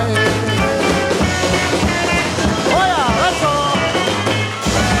tonight. Oh yeah, that's all.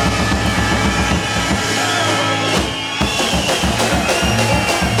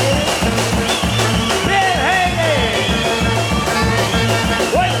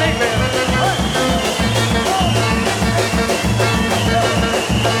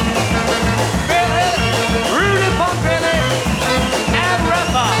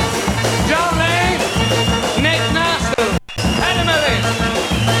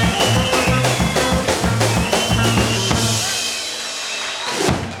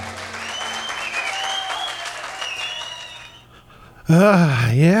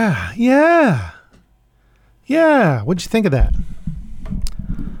 Yeah. What'd you think of that?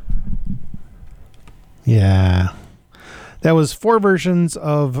 Yeah. That was 4 versions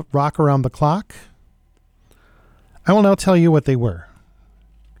of Rock Around the Clock. I will now tell you what they were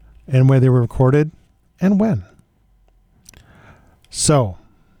and where they were recorded and when. So,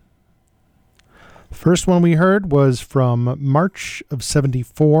 first one we heard was from March of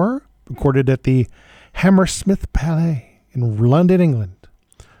 74, recorded at the Hammersmith Palais in London, England.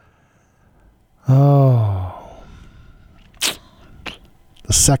 Oh.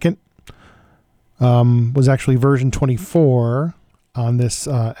 The second was actually version 24 on this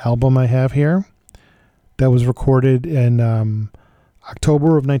album I have here. That was recorded in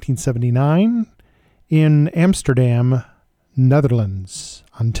October of 1979 in Amsterdam, Netherlands,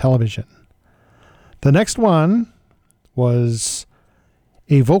 on television. The next one was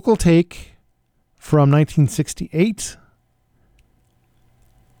a vocal take from 1968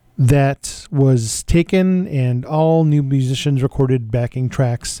 that was taken and all new musicians recorded backing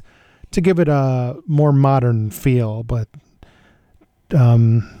tracks to give it a more modern feel, but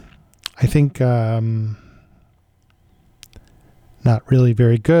I think not really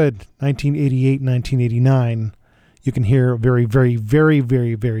very good. 1988, 1989, you can hear very, very, very,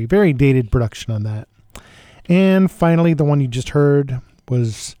 very, very, very dated production on that. And finally, the one you just heard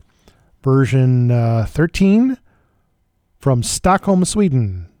was version 13 from Stockholm,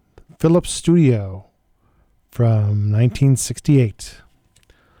 Sweden, Philips Studio from 1968.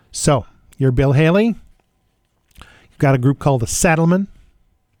 So, you're Bill Haley. You've got a group called the Saddlemen.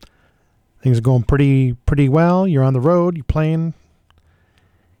 Things are going pretty well. You're on the road. You're playing.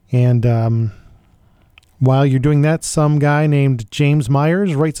 And while you're doing that, some guy named James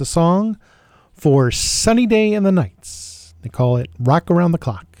Myers writes a song for Sunny Day in the Nights. They call it Rock Around the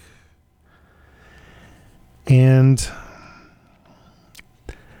Clock. And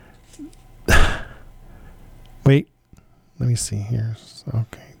wait, let me see here.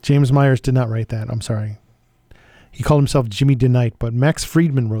 Okay. James Myers did not write that. I'm sorry. He called himself Jimmy DeKnight, but Max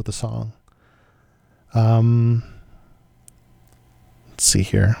Friedman wrote the song. Let's see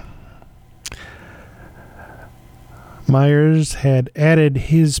here. Myers had added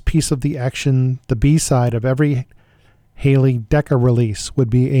his piece of the action. The B-side of every Haley Decca release would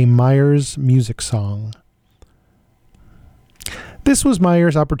be a Myers music song. This was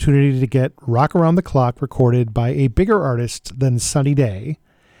Myers' opportunity to get Rock Around the Clock recorded by a bigger artist than Sunny Day,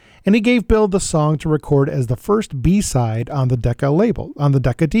 and he gave Bill the song to record as the first B-side on the Decca label, on the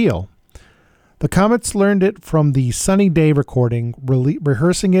Decca deal. The Comets learned it from the Sunny Day recording,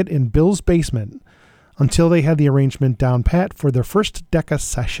 rehearsing it in Bill's basement until they had the arrangement down pat for their first Decca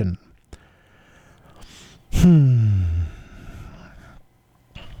session.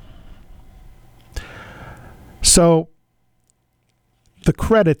 So the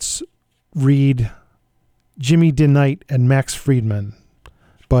credits read Jimmy DeKnight and Max Friedman,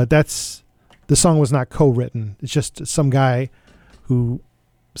 but the song was not co-written. It's just some guy who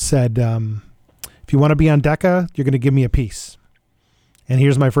said, if you want to be on Decca, you're going to give me a piece. And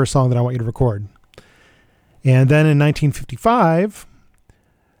here's my first song that I want you to record. And then in 1955,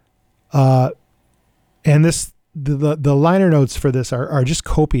 and the liner notes for this are just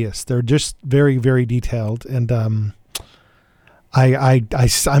copious. They're just very, very detailed. And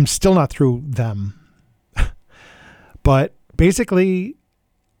I'm still not through them. But basically,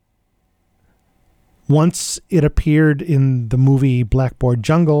 once it appeared in the movie Blackboard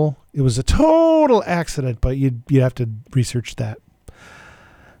Jungle, it was a total accident, but you'd have to research that.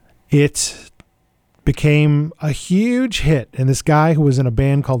 It became a huge hit, and this guy who was in a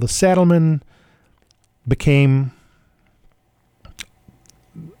band called the Saddlemen became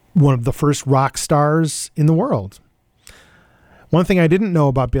one of the first rock stars in the world. One thing I didn't know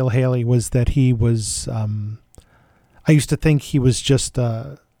about Bill Haley was that he was, I used to think he was just,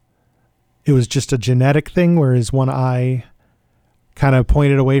 it was just a genetic thing where his one eye kind of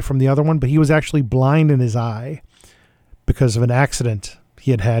pointed away from the other one, but he was actually blind in his eye because of an accident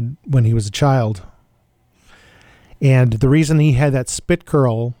he had when he was a child. And the reason he had that spit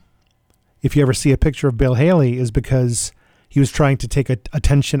curl, if you ever see a picture of Bill Haley, is because he was trying to take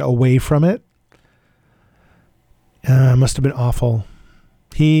attention away from it. Must have been awful.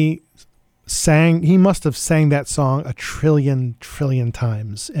 He must have sang that song a trillion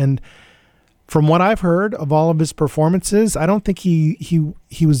times. And from what I've heard of all of his performances, I don't think he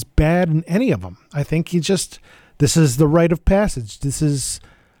was bad in any of them. I think this is the rite of passage. This is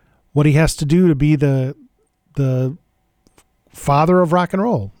what he has to do to be the father of rock and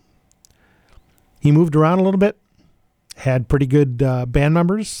roll. He moved around a little bit, had pretty good band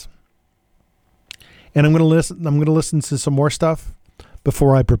members, and I'm going to listen to some more stuff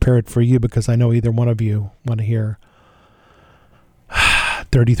before I prepare it for you, because I know either one of you want to hear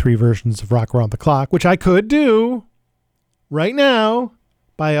 33 versions of Rock Around the Clock, which I could do right now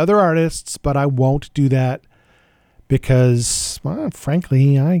by other artists, but I won't do that because, well,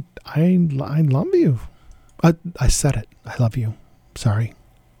 frankly, I love you. I said it. I love you. Sorry.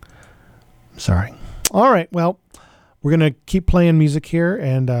 All right. Well, we're going to keep playing music here,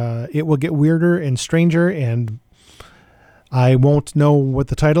 and it will get weirder and stranger, and I won't know what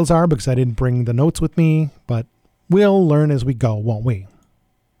the titles are because I didn't bring the notes with me, but we'll learn as we go, won't we?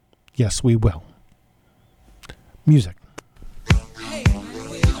 Yes, we will. Music.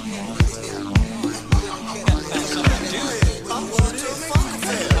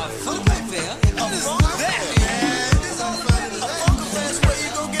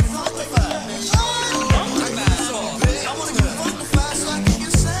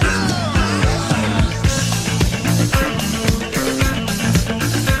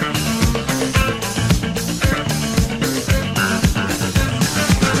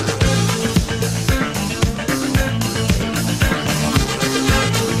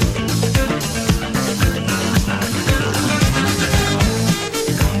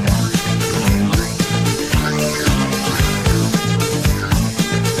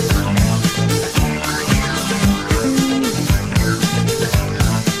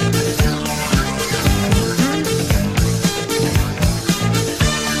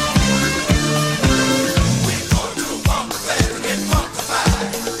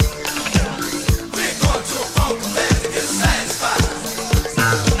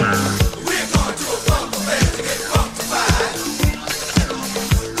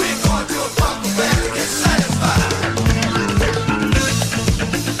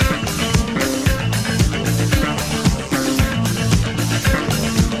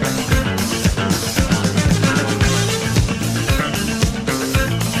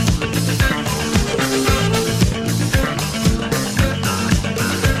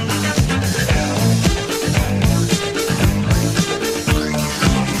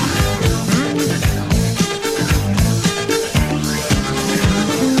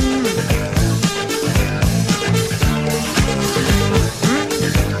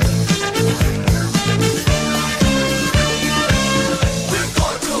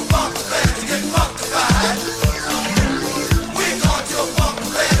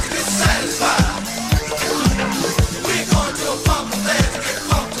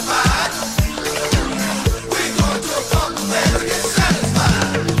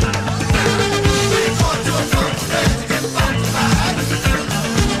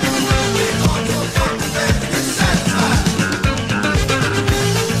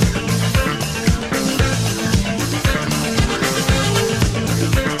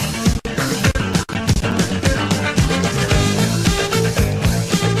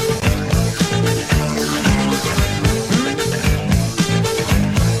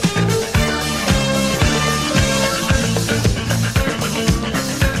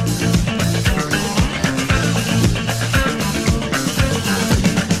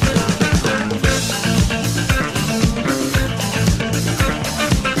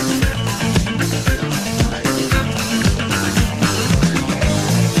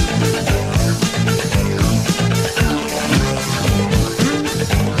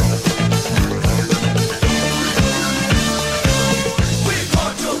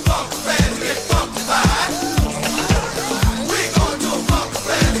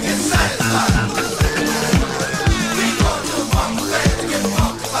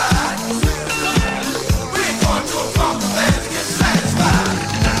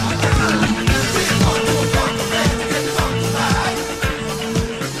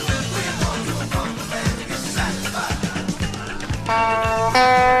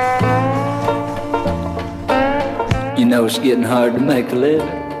 it's getting hard to make a living,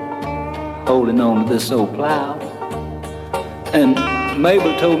 holding on to this old plow. And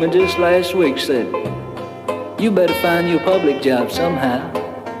Mabel told me just last week, said, you better find you a public job somehow.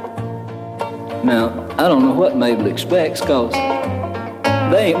 Now, I don't know what Mabel expects, 'cause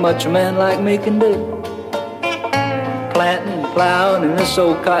there ain't much a man like me can do. Planting and plowing in this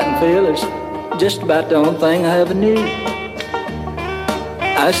old cotton field is just about the only thing I ever knew.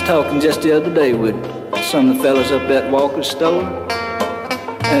 I was talking just the other day with some of the fellas up at Walker's store,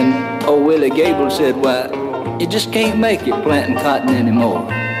 and old Willie Gable said, why, you just can't make it planting cotton anymore.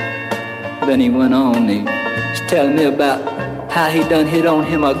 Then he went on, he was telling me about how he done hit on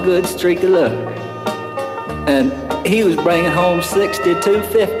him a good streak of luck. And he was bringing home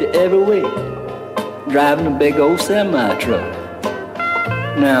 62.50 every week, driving a big old semi-truck.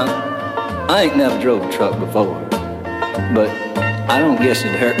 Now, I ain't never drove a truck before, but I don't guess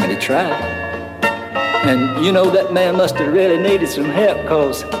it'd hurt me to try. And you know, that man must have really needed some help,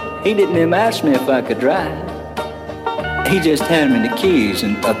 'cause he didn't even ask me if I could drive. He just handed me the keys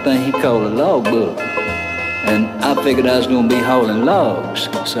and a thing he called a logbook. And I figured I was gonna be hauling logs,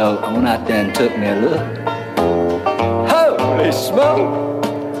 so I went out there and took me a look. Holy smoke!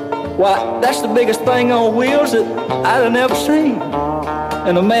 Why, that's the biggest thing on wheels that I'd have never seen.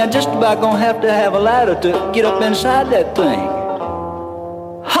 And a man just about gonna have a ladder to get up inside that thing.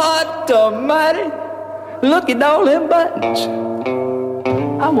 Hot almighty! Look at all them buttons.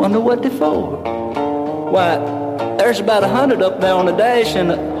 I wonder what they're for. Why, there's about 100 up there on the dash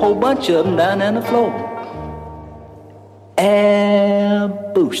and a whole bunch of them down on the floor. Air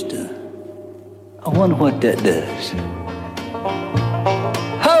booster. I wonder what that does.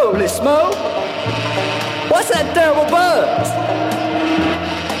 Holy smoke! What's that terrible buzz?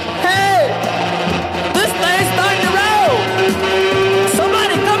 Hey! This thing's starting to roll!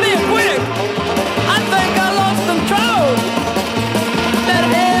 Somebody come here quick! I think I lost control! That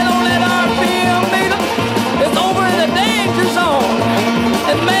head on that RPM meter is over in the danger zone!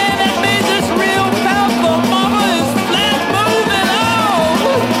 And man, that means this real powerful mama is flat moving on!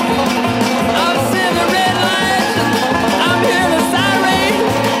 I'm seeing the red lights and I'm hearing the siren.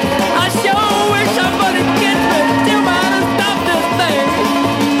 I sure wish somebody get me. Tell me how to stop this thing.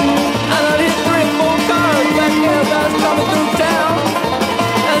 I done hit 3 or 4 cars back there as I was coming through town.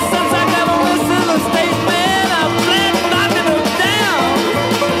 And since I got on this interstate, man, I'm flat knocking them down.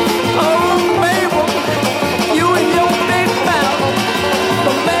 Oh, Mabel, you and your big mouth.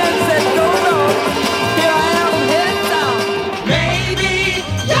 The man said, go on. Here I am headed down. Maybe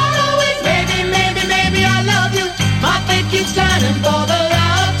you'll always, maybe I love you. My faith keeps shining for the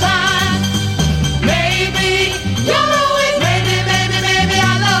love time. Maybe you'll always, maybe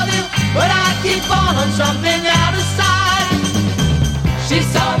I love you, but I keep falling something out of sight. She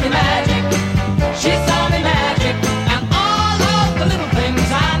saw me magic, she saw me magic, and all of the little things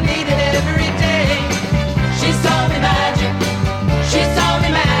I needed every day. She saw me magic, she saw me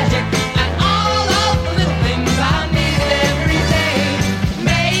magic, and all of the little things I needed every day.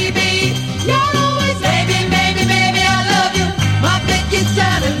 Maybe you'll always, maybe I love you. My faith keeps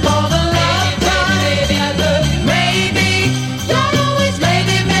shining for the love time. Maybe I love you. Maybe you'll always,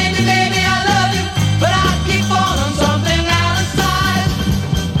 maybe I love you, but I keep falling something out of sight.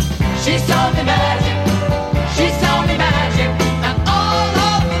 She saw me magic, she saw me magic, and all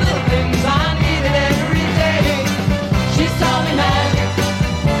of the little things I needed every day. She saw me magic,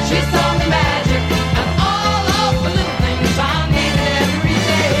 she saw me magic, and all of the little things I needed every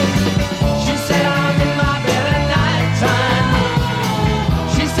day. She said I'm in my bed at night time.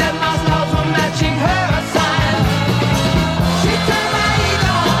 She said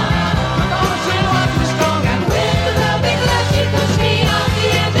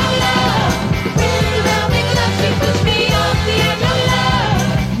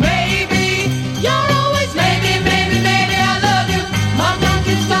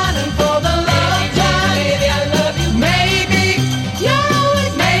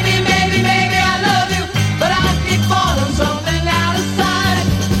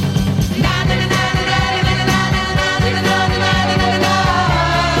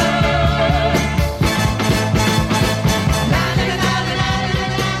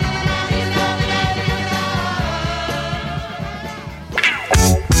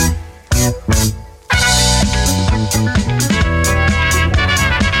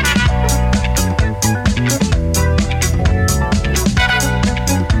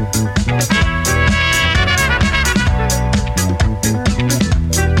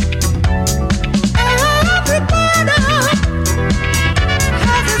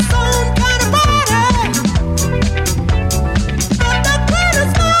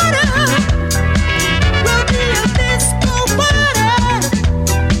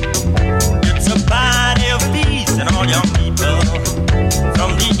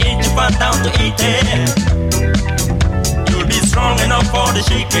the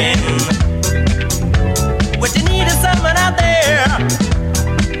shaking. What you need is someone out there,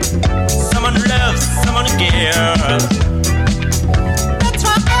 someone who loves, someone who cares. That's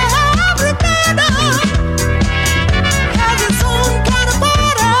why everybody has its own kind of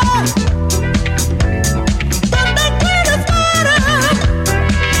party. But the greatest party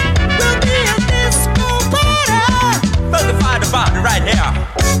will be a disco party. Funky fight party right here.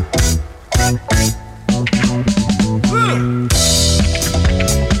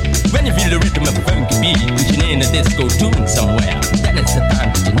 When you feel the rhythm of a funky beat, pushing in a disco tune somewhere, then it's the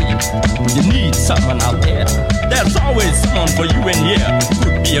time that you need someone out there. There's always someone for you in here.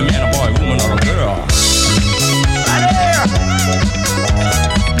 Could be a man, a boy, a woman, or a girl. Right there.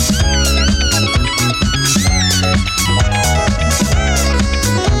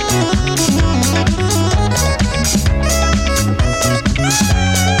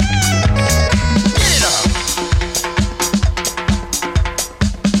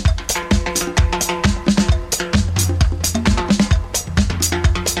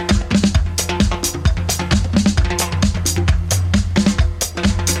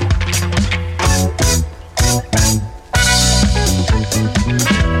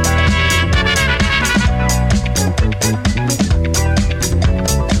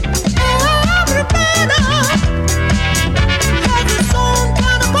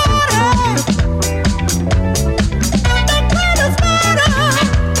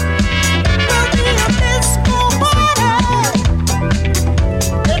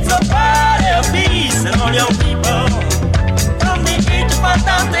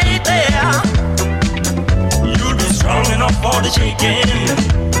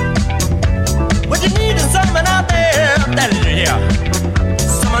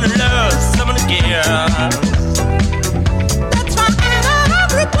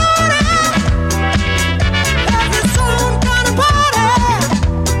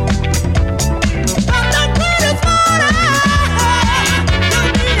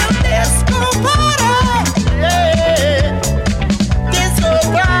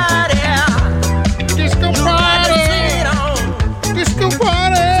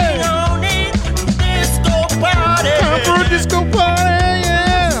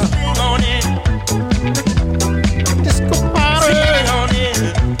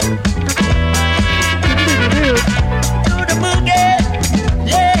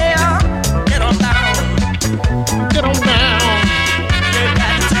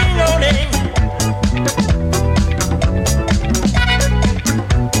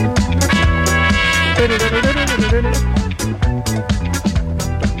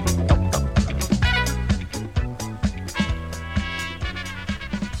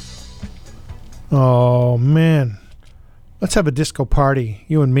 Oh, man. Let's have a disco party,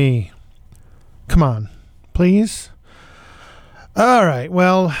 you and me. Come on, please. All right,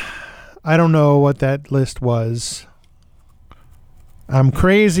 well, I don't know what that list was. I'm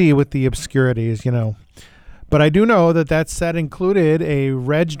crazy with the obscurities, you know. But I do know that that set included a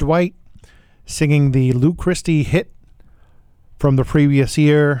Reg Dwight singing the Lou Christie hit from the previous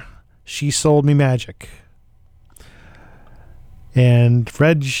year, She Sold Me Magic. And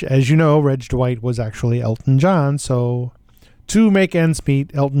Reg, as you know, Reg Dwight was actually Elton John. So to make ends meet,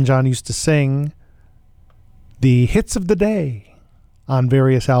 Elton John used to sing the hits of the day on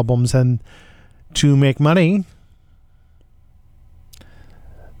various albums. And to make money,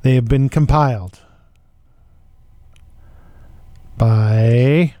 they have been compiled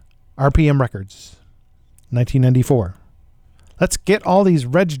by RPM Records, 1994. Let's get all these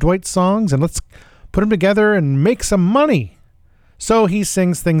Reg Dwight songs and let's put them together and make some money. So he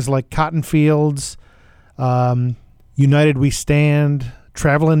sings things like Cotton Fields, United We Stand,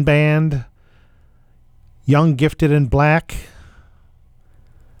 Travelin' Band, Young, Gifted, and Black,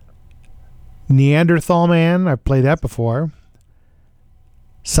 Neanderthal Man, I've played that before,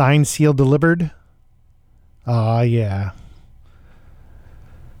 Signed, Sealed, Delivered. Yeah.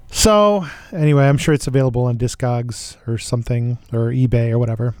 So, anyway, I'm sure it's available on Discogs or something, or eBay or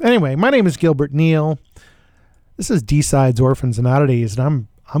whatever. Anyway, my name is Gilbert Neal. This is D-Sides, Orphans, and Oddities, and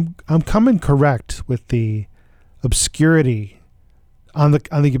I'm coming correct with the obscurity on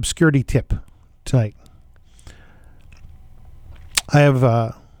the obscurity tip tonight. I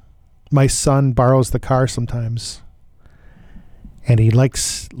have my son borrows the car sometimes, and he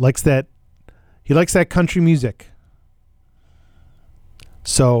likes that country music.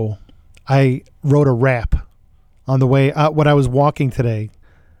 So I wrote a rap on the way out when I was walking today.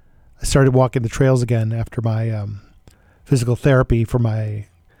 I started walking the trails again after my physical therapy for my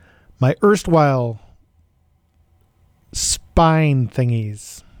erstwhile spine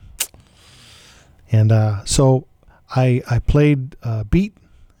thingies. And so I played a beat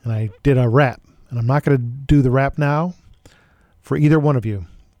and I did a rap. And I'm not going to do the rap now for either one of you.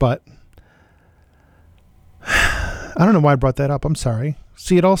 But I don't know why I brought that up. I'm sorry.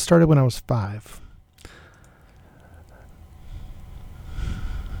 See, it all started when I was 5.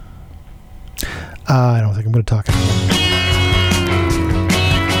 I don't think I'm going to talk anymore.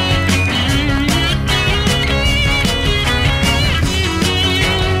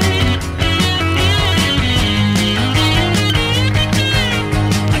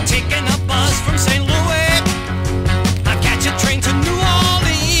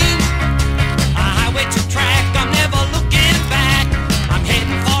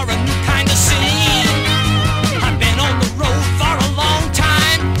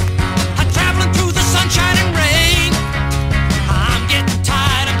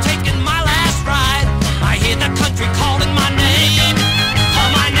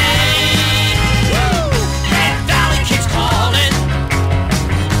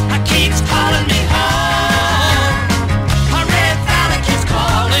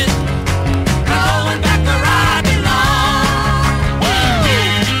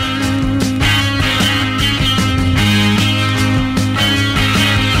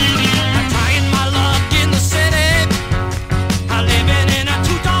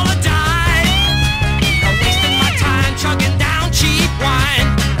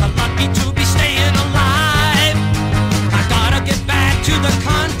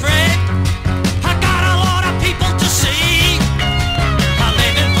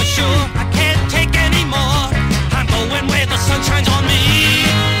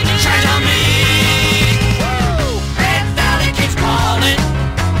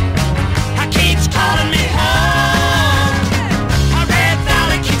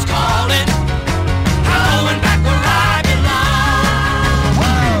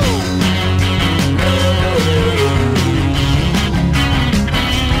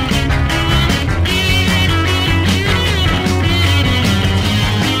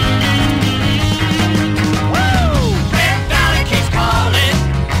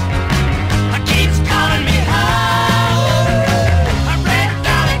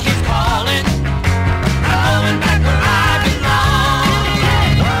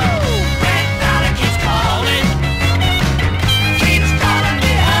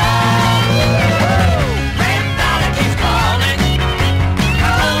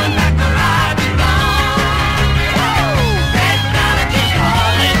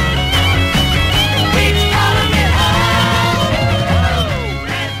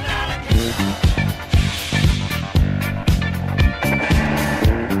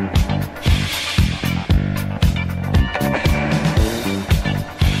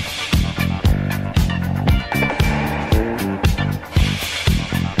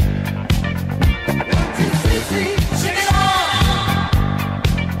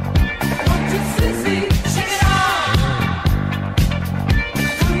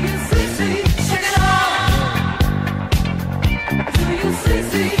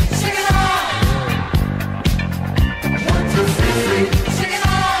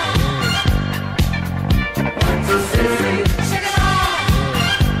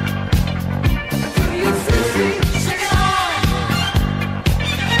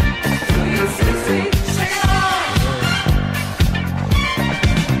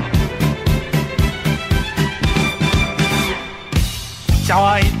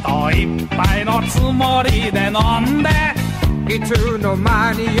いつの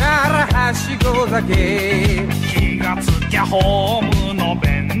間にやらはしご酒気がつきゃホームの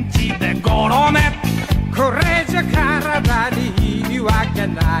ベンチでゴロ寝これじゃ体にいいわけ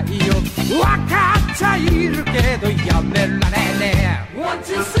ないよわかっちゃいるけどやめられねえ One,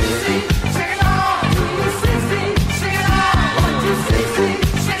 two, three, shake it off Do you see, shake it off One, two, three,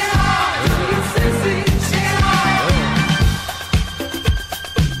 shake it off Do you see, shake it off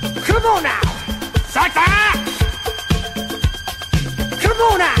Come on now Start that Come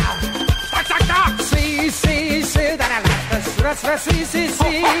on now, stop, stop, stop. See, see, see, da da da, da, da, see, see, see,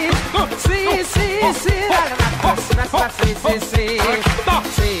 see, see, see, da da da, da, da, see, see, see,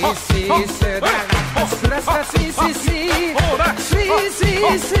 see, see, see, da da da, da, see, see, see, see,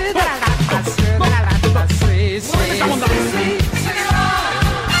 see, see, da da da, da, see, see, see. Shake it off.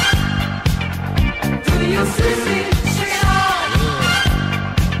 Do you see, see, shake it off?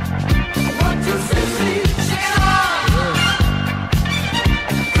 1, 2, 3, shake it off.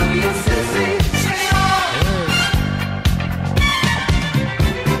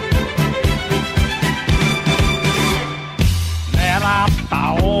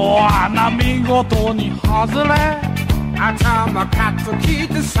穴見事に外れ頭カッとき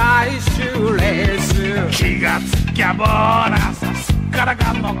て最終レース気がつき 껴버려서 숟가락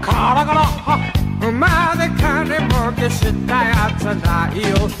안 넣고 가라 음악에 간에 먹기 싫다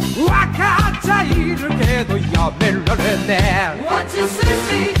했잖아요 와카자 이렇게도 여멜로네 Want you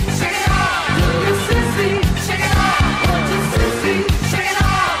sissy, shake it off. Do you sissy, shake it off. Want you sissy, shake it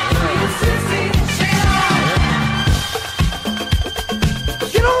off. Do you sissy, shake it off.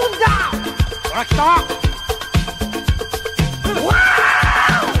 Get on down Rock it off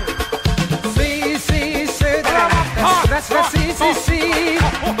See, see, see, that's the see, see, see.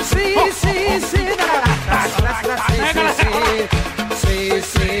 See, see, see, that's the see, see, see. See,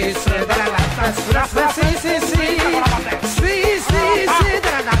 see, see, that's the see, see, see. See, see, see,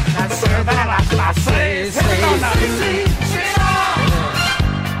 that's the see, see, see. Shake it off.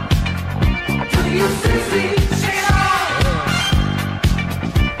 Do you sissy, shake it off.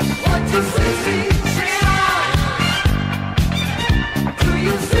 Want you sissy, shake it off. Do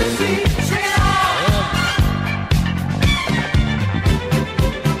you sissy, shake it off.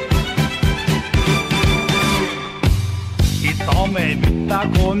 Itome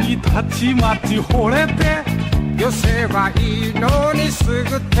mitago ni tachimachi horete 寄せばいいのにす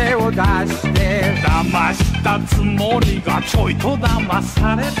ぐ手を出して騙したつもりがちょいと騙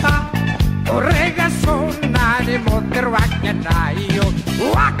された俺がそんなに持ってるわけないよ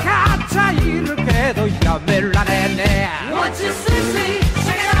分かっちゃいるけどやめられねえ Want you sissy,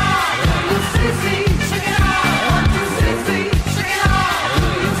 shake it off. Do you sissy, shake it off. Want you sissy, shake it off. Do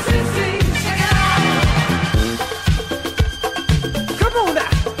you sissy, shake it off. Come on now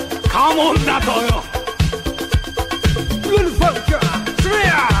カモンだとよ Little funky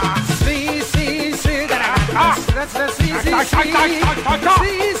See, see, see That's the see, see, see See,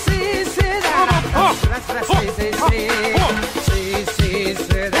 see, see That's the see, see, see See, see,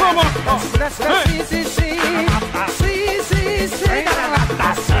 see That's the see, see, see See, see, see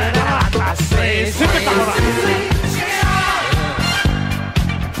That's the see, see, see Shake it off.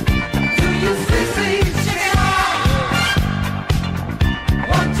 Do you sissy, shake it off.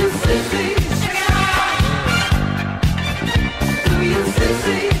 Want you sissy, shake it off. Do you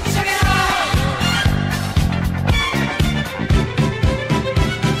sissy, shake it off.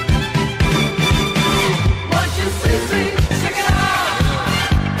 Want you sissy, shake it off.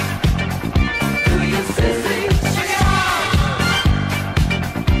 Do you sissy, shake it off.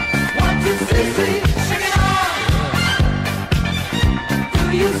 Want you sissy, shake it off. Do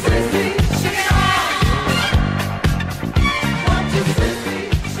you sissy, shake it off. Want you sissy,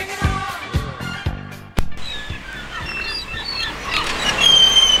 shake it off.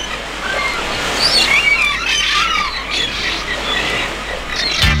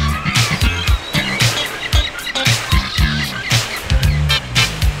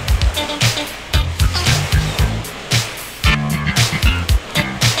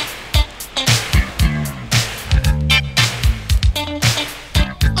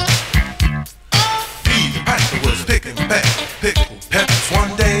 Peter Piper was picking peppers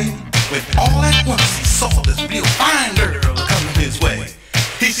one day when all at once he saw this real fine girl coming his way.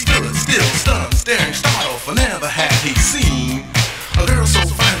 He stood still, stunned, staring, startled, for never had he seen a girl so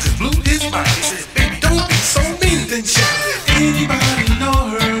fine that blew his mind. He said, "Baby, don't be so mean." Then shouted, "Anybody know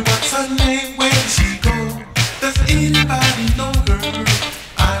her? What's her name? Where does she go? Does anybody know her?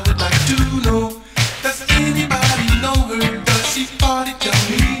 I would like to know. Does anybody know her? Does she party? Tell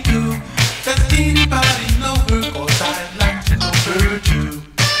me too. Does anybody know her? 'Cause I'd like to know her too."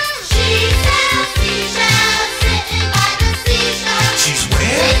 She's a seashell sitting by the seashore. She's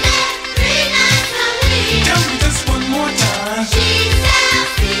where? Three nights a week. Tell me just one more time. She's a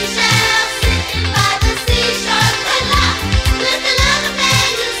seashell sitting by the seashore. Good luck with the love affair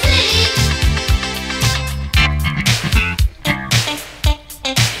you see.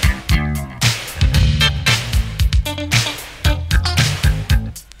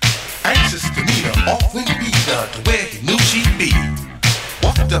 Anxious to meet her, off went Peter to where he knew she'd be.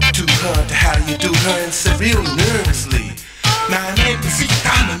 Walked up to her to how you do her and said real nervously, "Now I name the seat,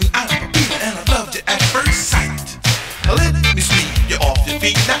 I'm Peter and I loved you at first sight. Let me sweep you off your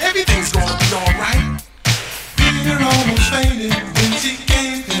feet, now everything's gonna be alright." Peter almost fainted when she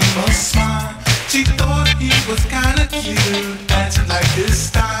gave him a smile. She thought he was kinda cute and she liked his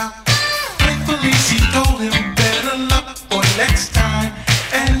style. Thankfully she told him better luck for next time.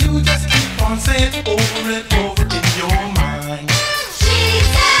 And you just keep on saying over and over in your mind. She's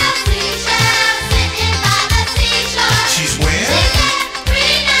a seashell sitting by the seashore. She's where?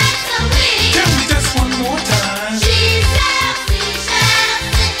 Three nights a week. Tell me just one more time. She's a seashell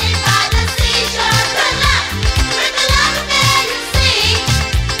sitting by the seashore. Good luck with the love affair you see.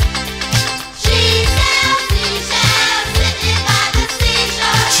 She's a seashell sitting by the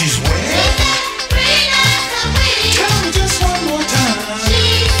seashore. She's where? Three nights a week.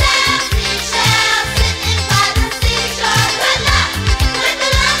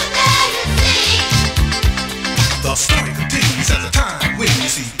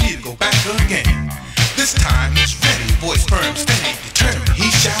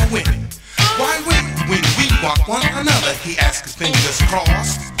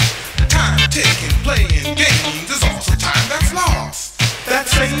 chicken, playing games. There's also time that's lost. That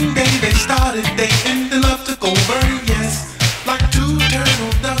same day they started dating, the love took over, yes. Like two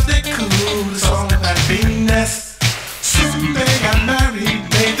turtle doves, they cooed a song of happiness. Soon they got married,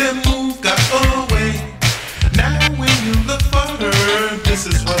 made their move, got away. Now when you look for her, this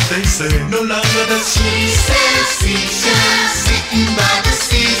is what they say. No longer does she say seashell, sitting by the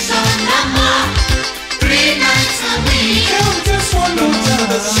seashore no more. 3 nights a week, just one more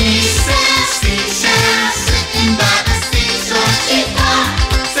time. She says seashell, sitting by the seashore. She thought,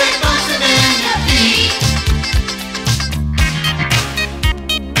 say both of them your feet.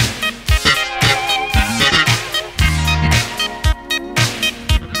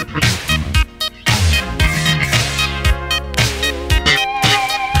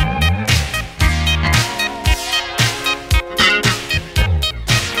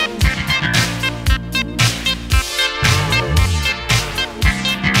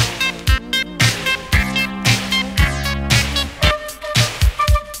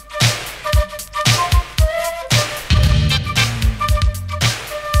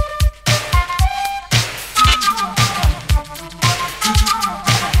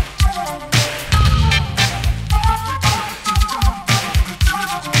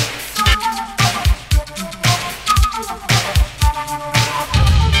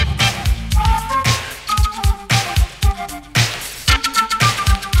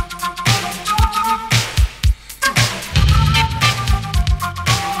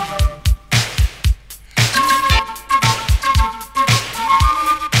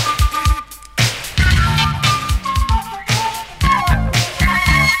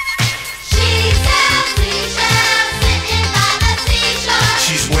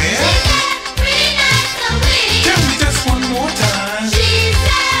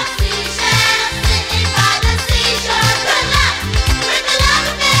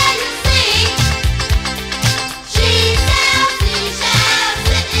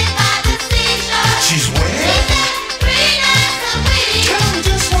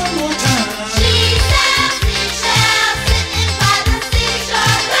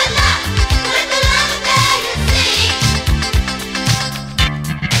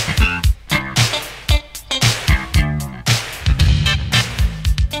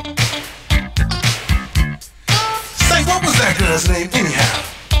 Girl's name anyhow?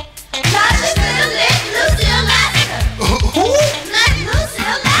 Not Lucille Lassiter. Who? Not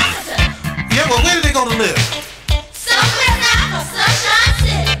Lucille Lassiter. Yeah, well, where are they gonna live? Somewhere south of Sunshine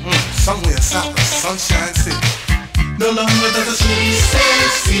City. Somewhere south of Sunshine City. No longer does she say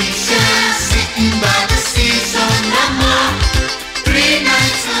seashell, sitting by the seashore no more. 3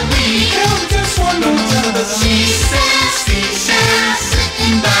 nights a week, just one more time. She says seashell,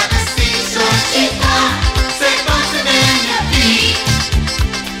 sitting by the seashore. She thought, say both of them your feet.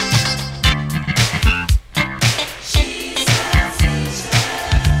 She's a seashell.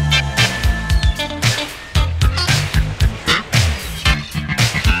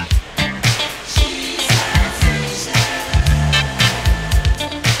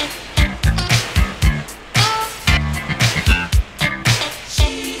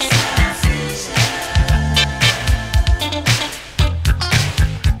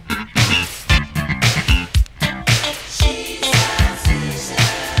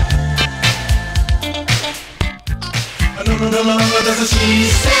 No longer does she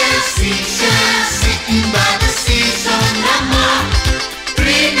say seashell, sitting by the seashore no more.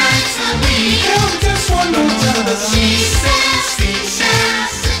 3 nights a week, just one more time. She says seashell,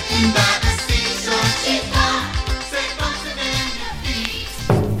 sitting by the seashore. She thought, say both of them your feet.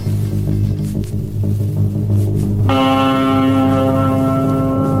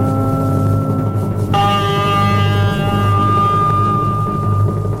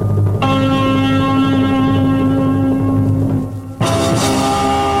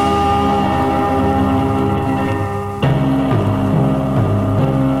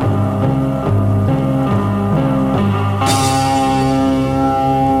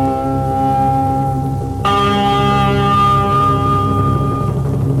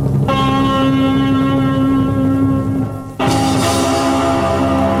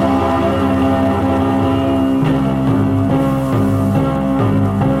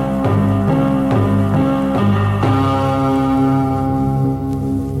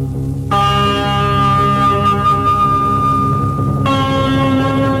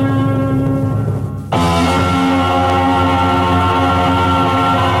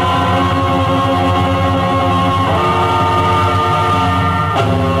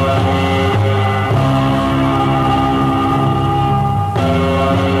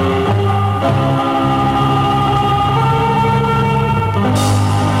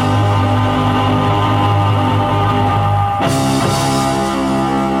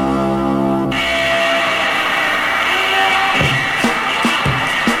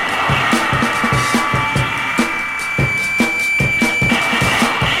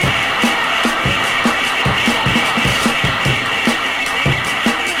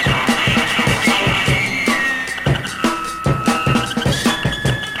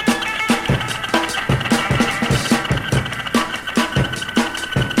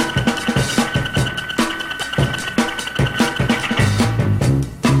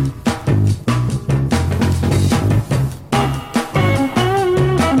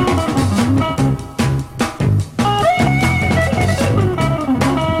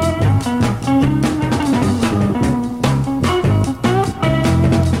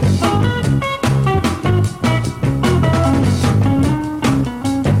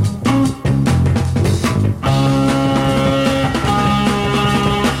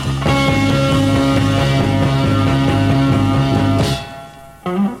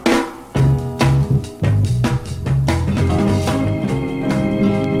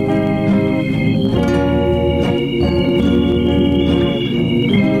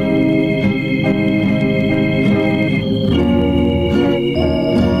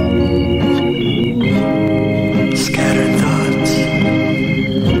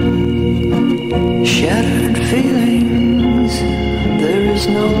 is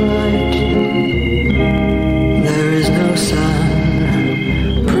no light, there is no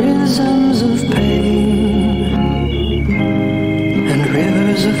sun, prisons of pain, and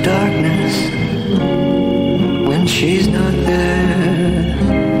rivers of darkness. When she's not there,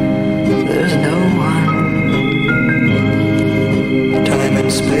 there's no one. Time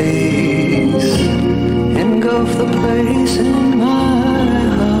and space engulf the place in my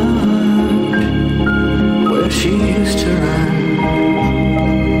heart where she used to run.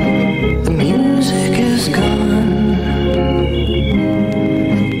 The music is gone,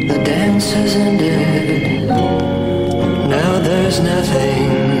 the dance has ended. Now there's nothing,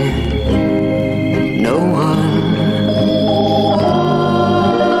 no one.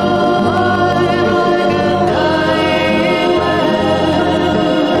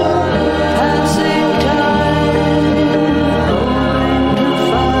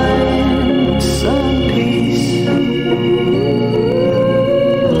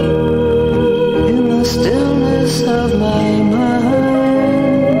 Of my mind,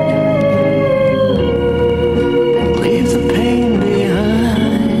 leave the pain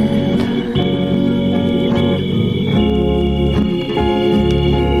behind.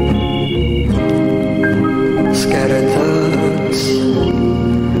 Scattered thoughts,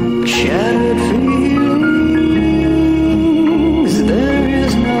 shattered feelings. There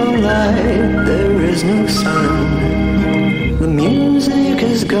is no light, there is no sun. The music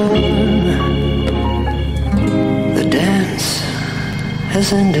is gone.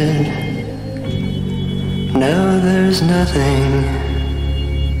 Has ended. Now there's nothing,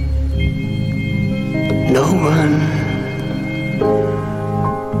 no one.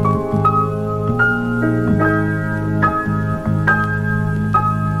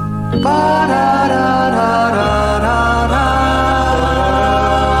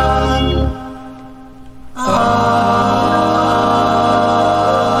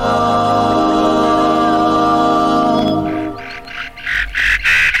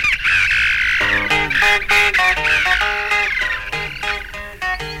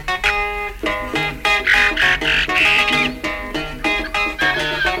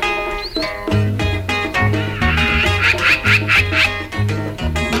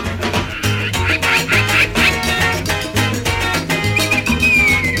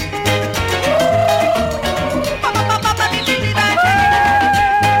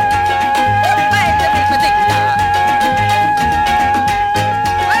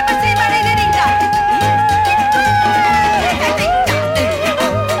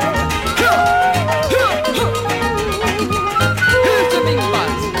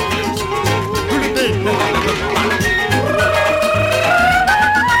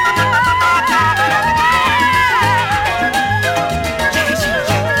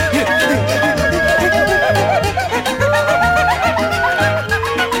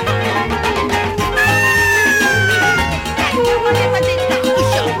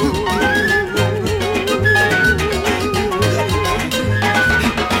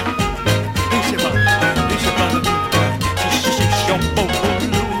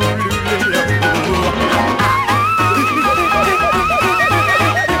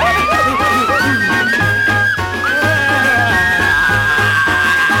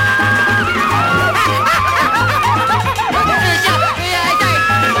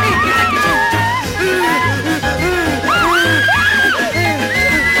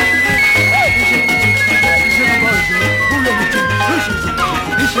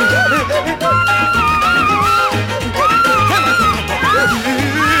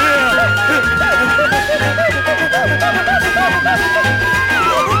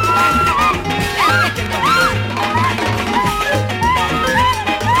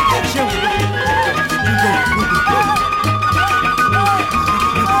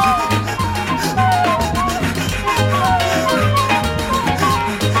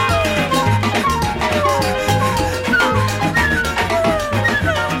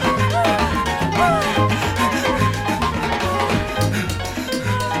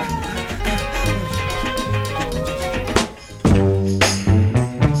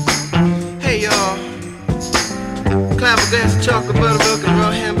 chocolate buttermilk and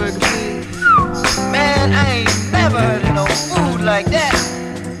raw hamburger, please. Man, I ain't never heard of no food like that.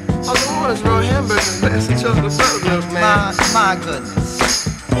 All I want is raw hamburger and glass of chocolate buttermilk, man. My goodness.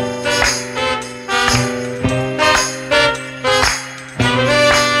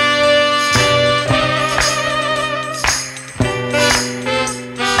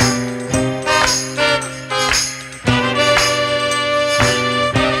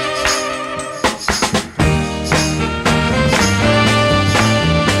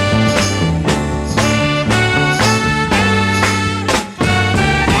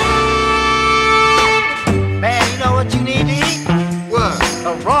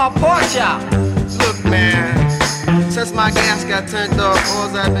 got turned off.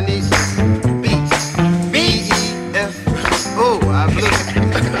 All I've been eating B-E-F. Oh, I blew it.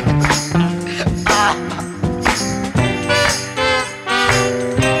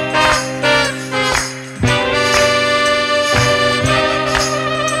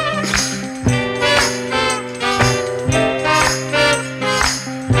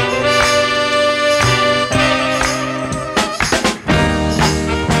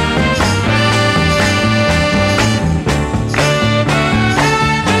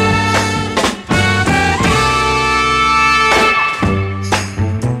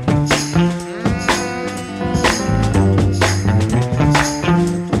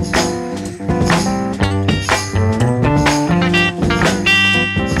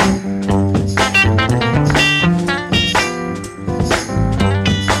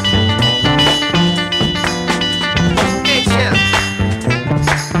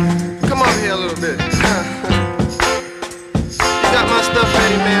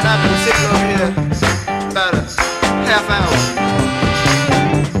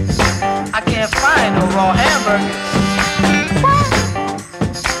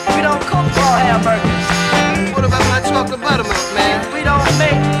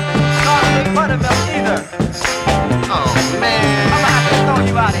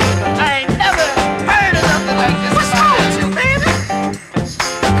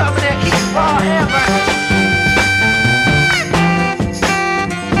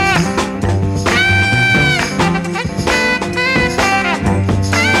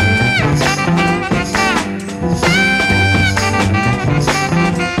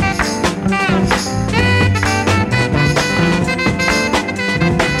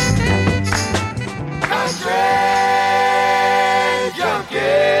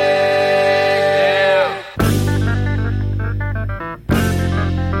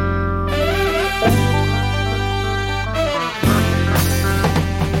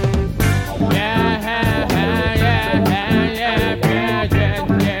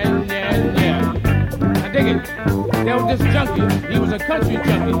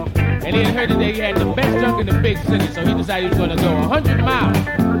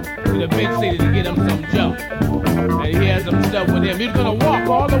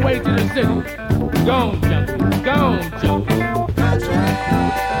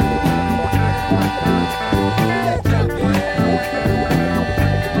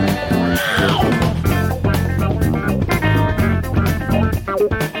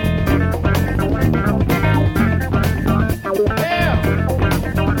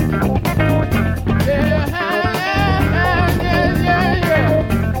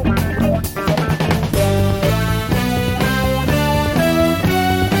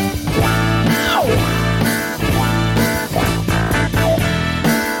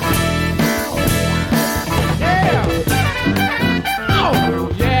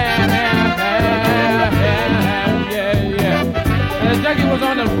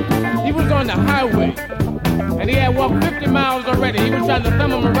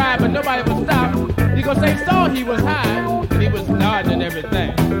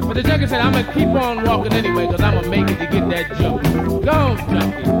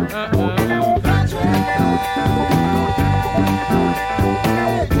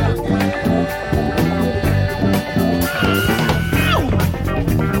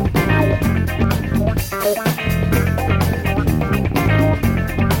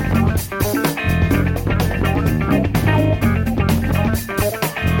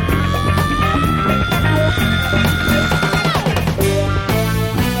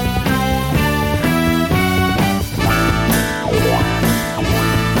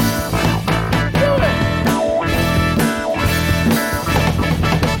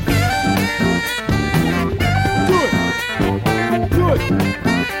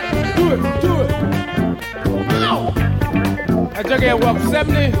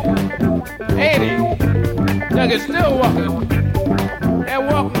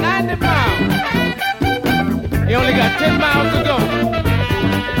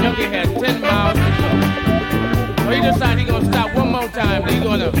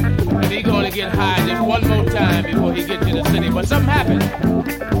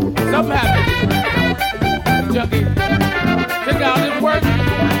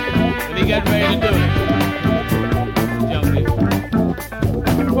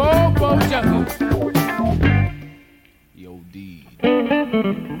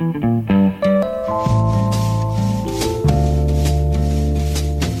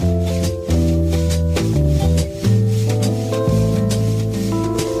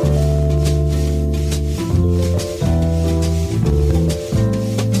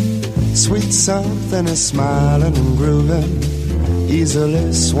 Something is smiling and grooving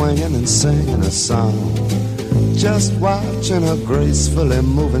easily swinging and singing a song. Just watching her gracefully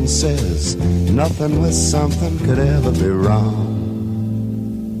moving says nothing with something could ever be wrong.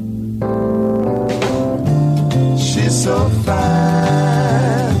 She's so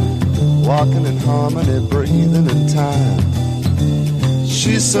fine, walking in harmony, breathing in time.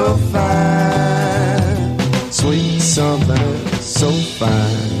 She's so fine, sweet something is so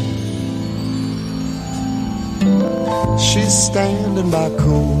fine. She's standing by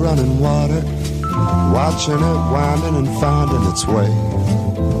cool running water, watching it winding and finding its way.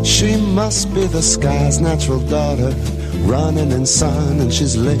 She must be the sky's natural daughter, running in sun and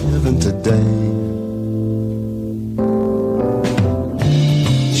she's living today.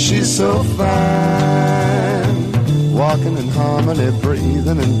 She's so fine, walking in harmony,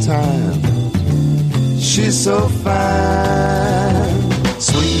 breathing in time. She's so fine,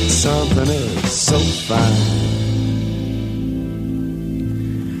 sweet something is so fine.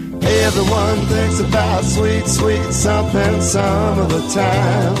 Everyone thinks about sweet, sweet something some of the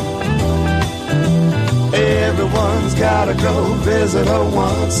time. Everyone's gotta go visit her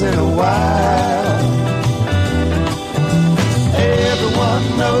once in a while.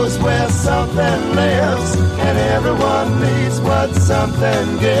 Everyone knows where something lives, and everyone needs what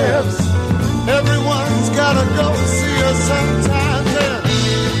something gives. Everyone's gotta go see her sometime and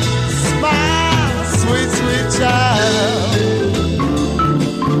smile, sweet, sweet child.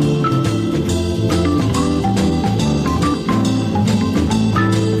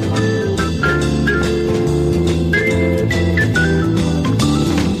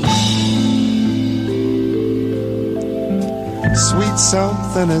 Sweet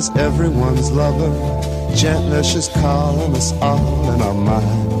something is everyone's lover. Gently she's calling us all in our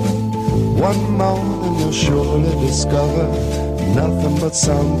mind. One morning you'll surely discover nothing but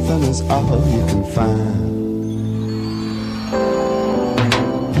something is all you can find.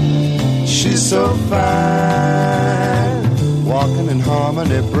 She's so fine, walking in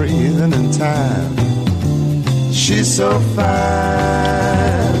harmony, breathing in time. She's so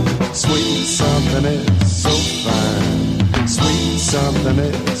fine, sweet something is so fine. Sweet something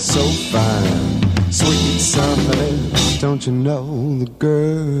is so fine. Sweet something is, don't you know the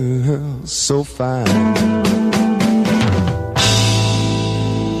girl's so fine.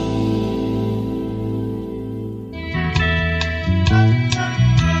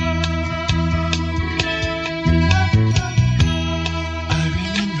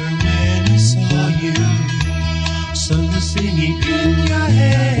 Singing in your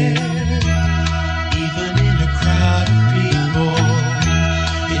head, even in a crowd of people,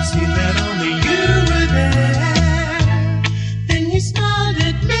 it seemed that only you were there. Then you smiled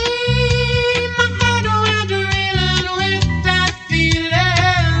at me, my heart went reeling with that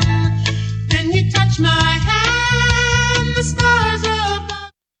feeling. Then you touched my hand, the stars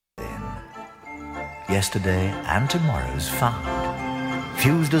above. Yesterday and tomorrow's found,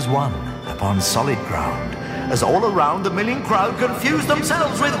 fused as one upon solid ground. As all around the milling crowd confuse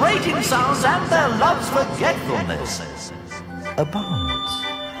themselves with rating sounds and their love's forgetfulness abounds.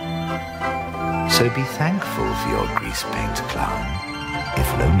 So be thankful for your grease-paint clown,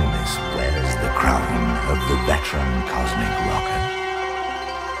 if loneliness wears the crown of the veteran cosmic rocker.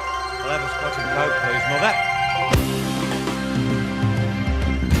 I'll have a Scotch and Coke, please, Mother.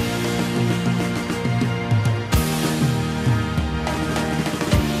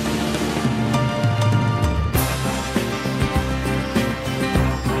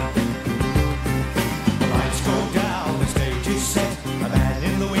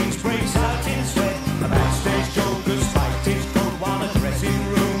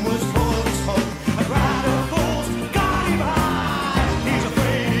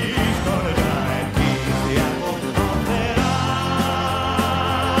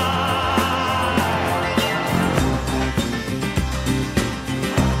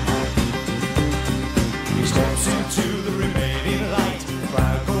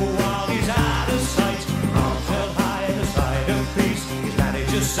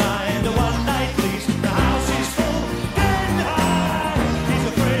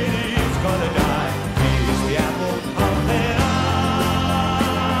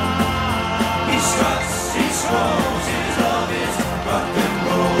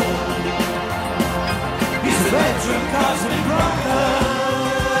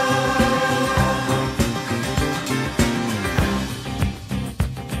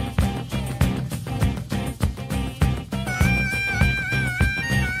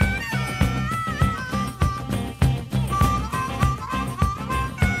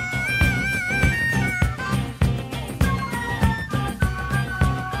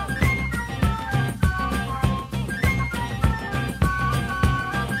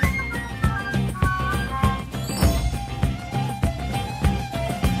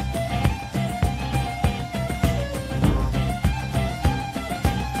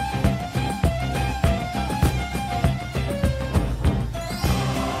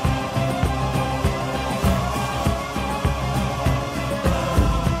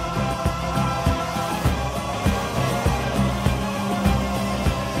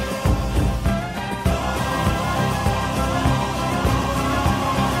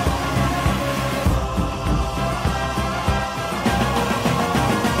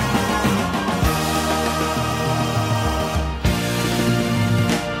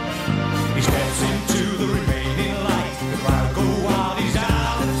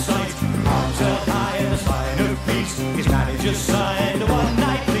 into one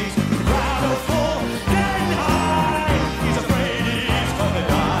night, please. Crowd of full, getting high. He's afraid he's gonna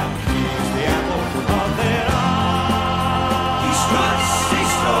die. He's the apple of their eye. He struts, he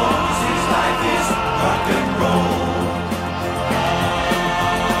strolls, his life is rock and roll.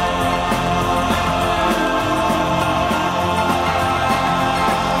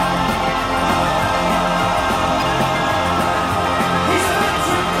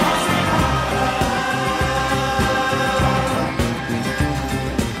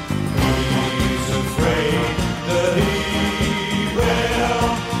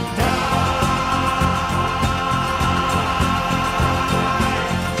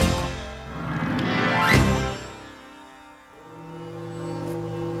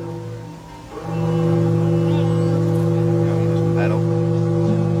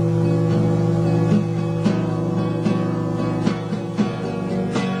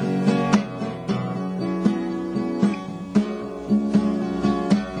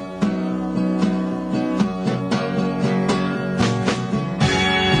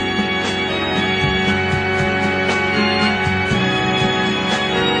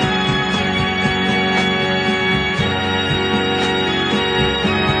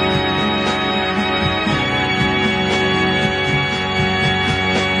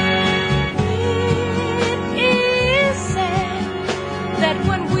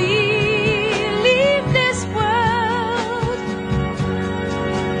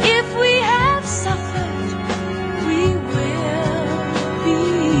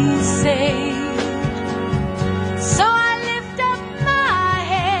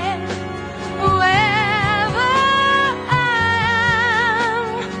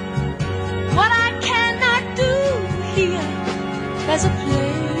 There's a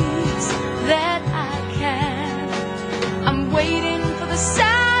place that I can. I'm waiting for the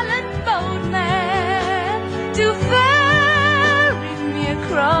silent boatman to ferry me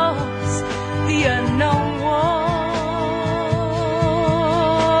across the unknown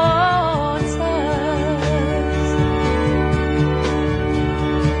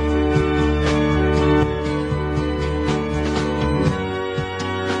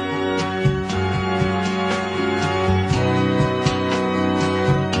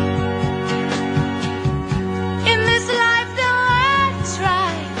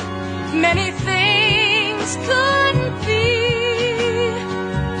many things couldn't be.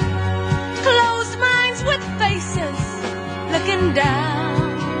 Closed minds with faces looking down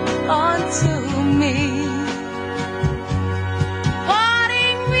onto me.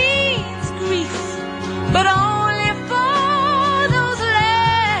 Parting means grief, but only for those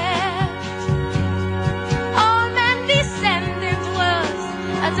left. All men descending to us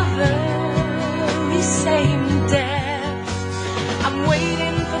at the very same death. I'm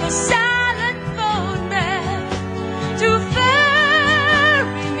waiting for the sound to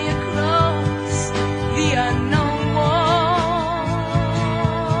ferry me across the unknown waters.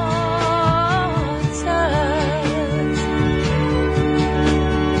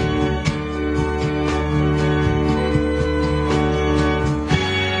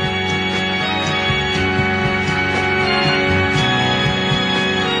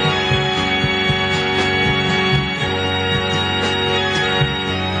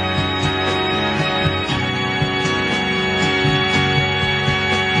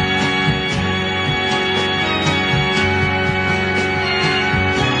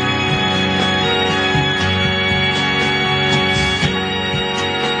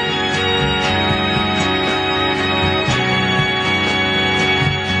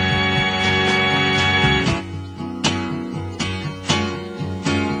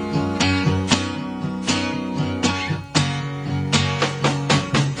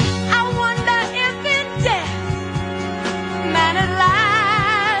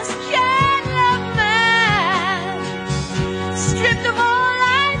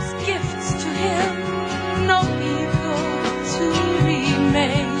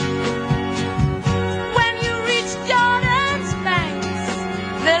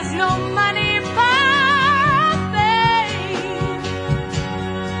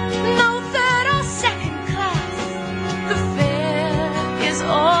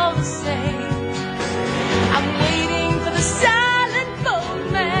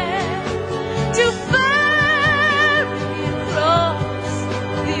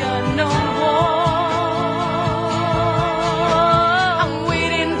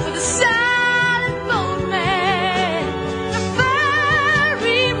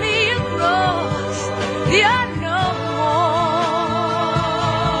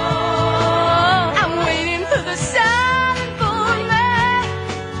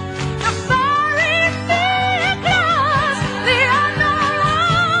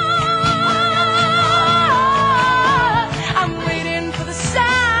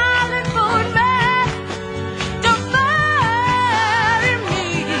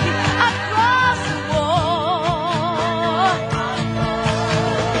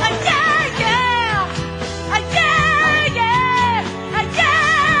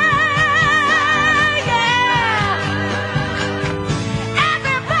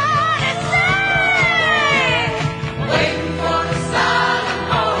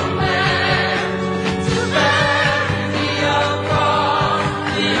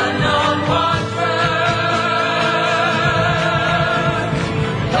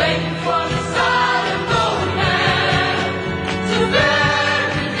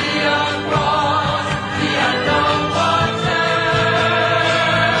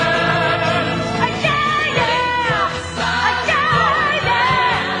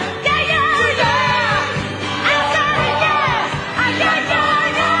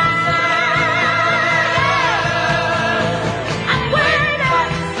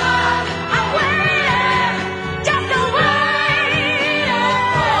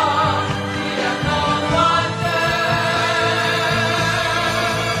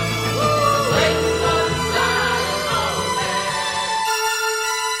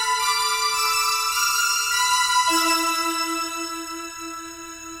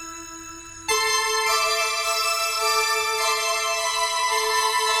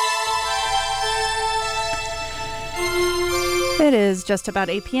 It is just about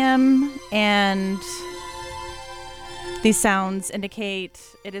 8 p.m. and these sounds indicate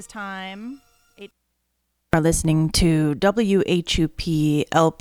it is time. You are listening to WHUP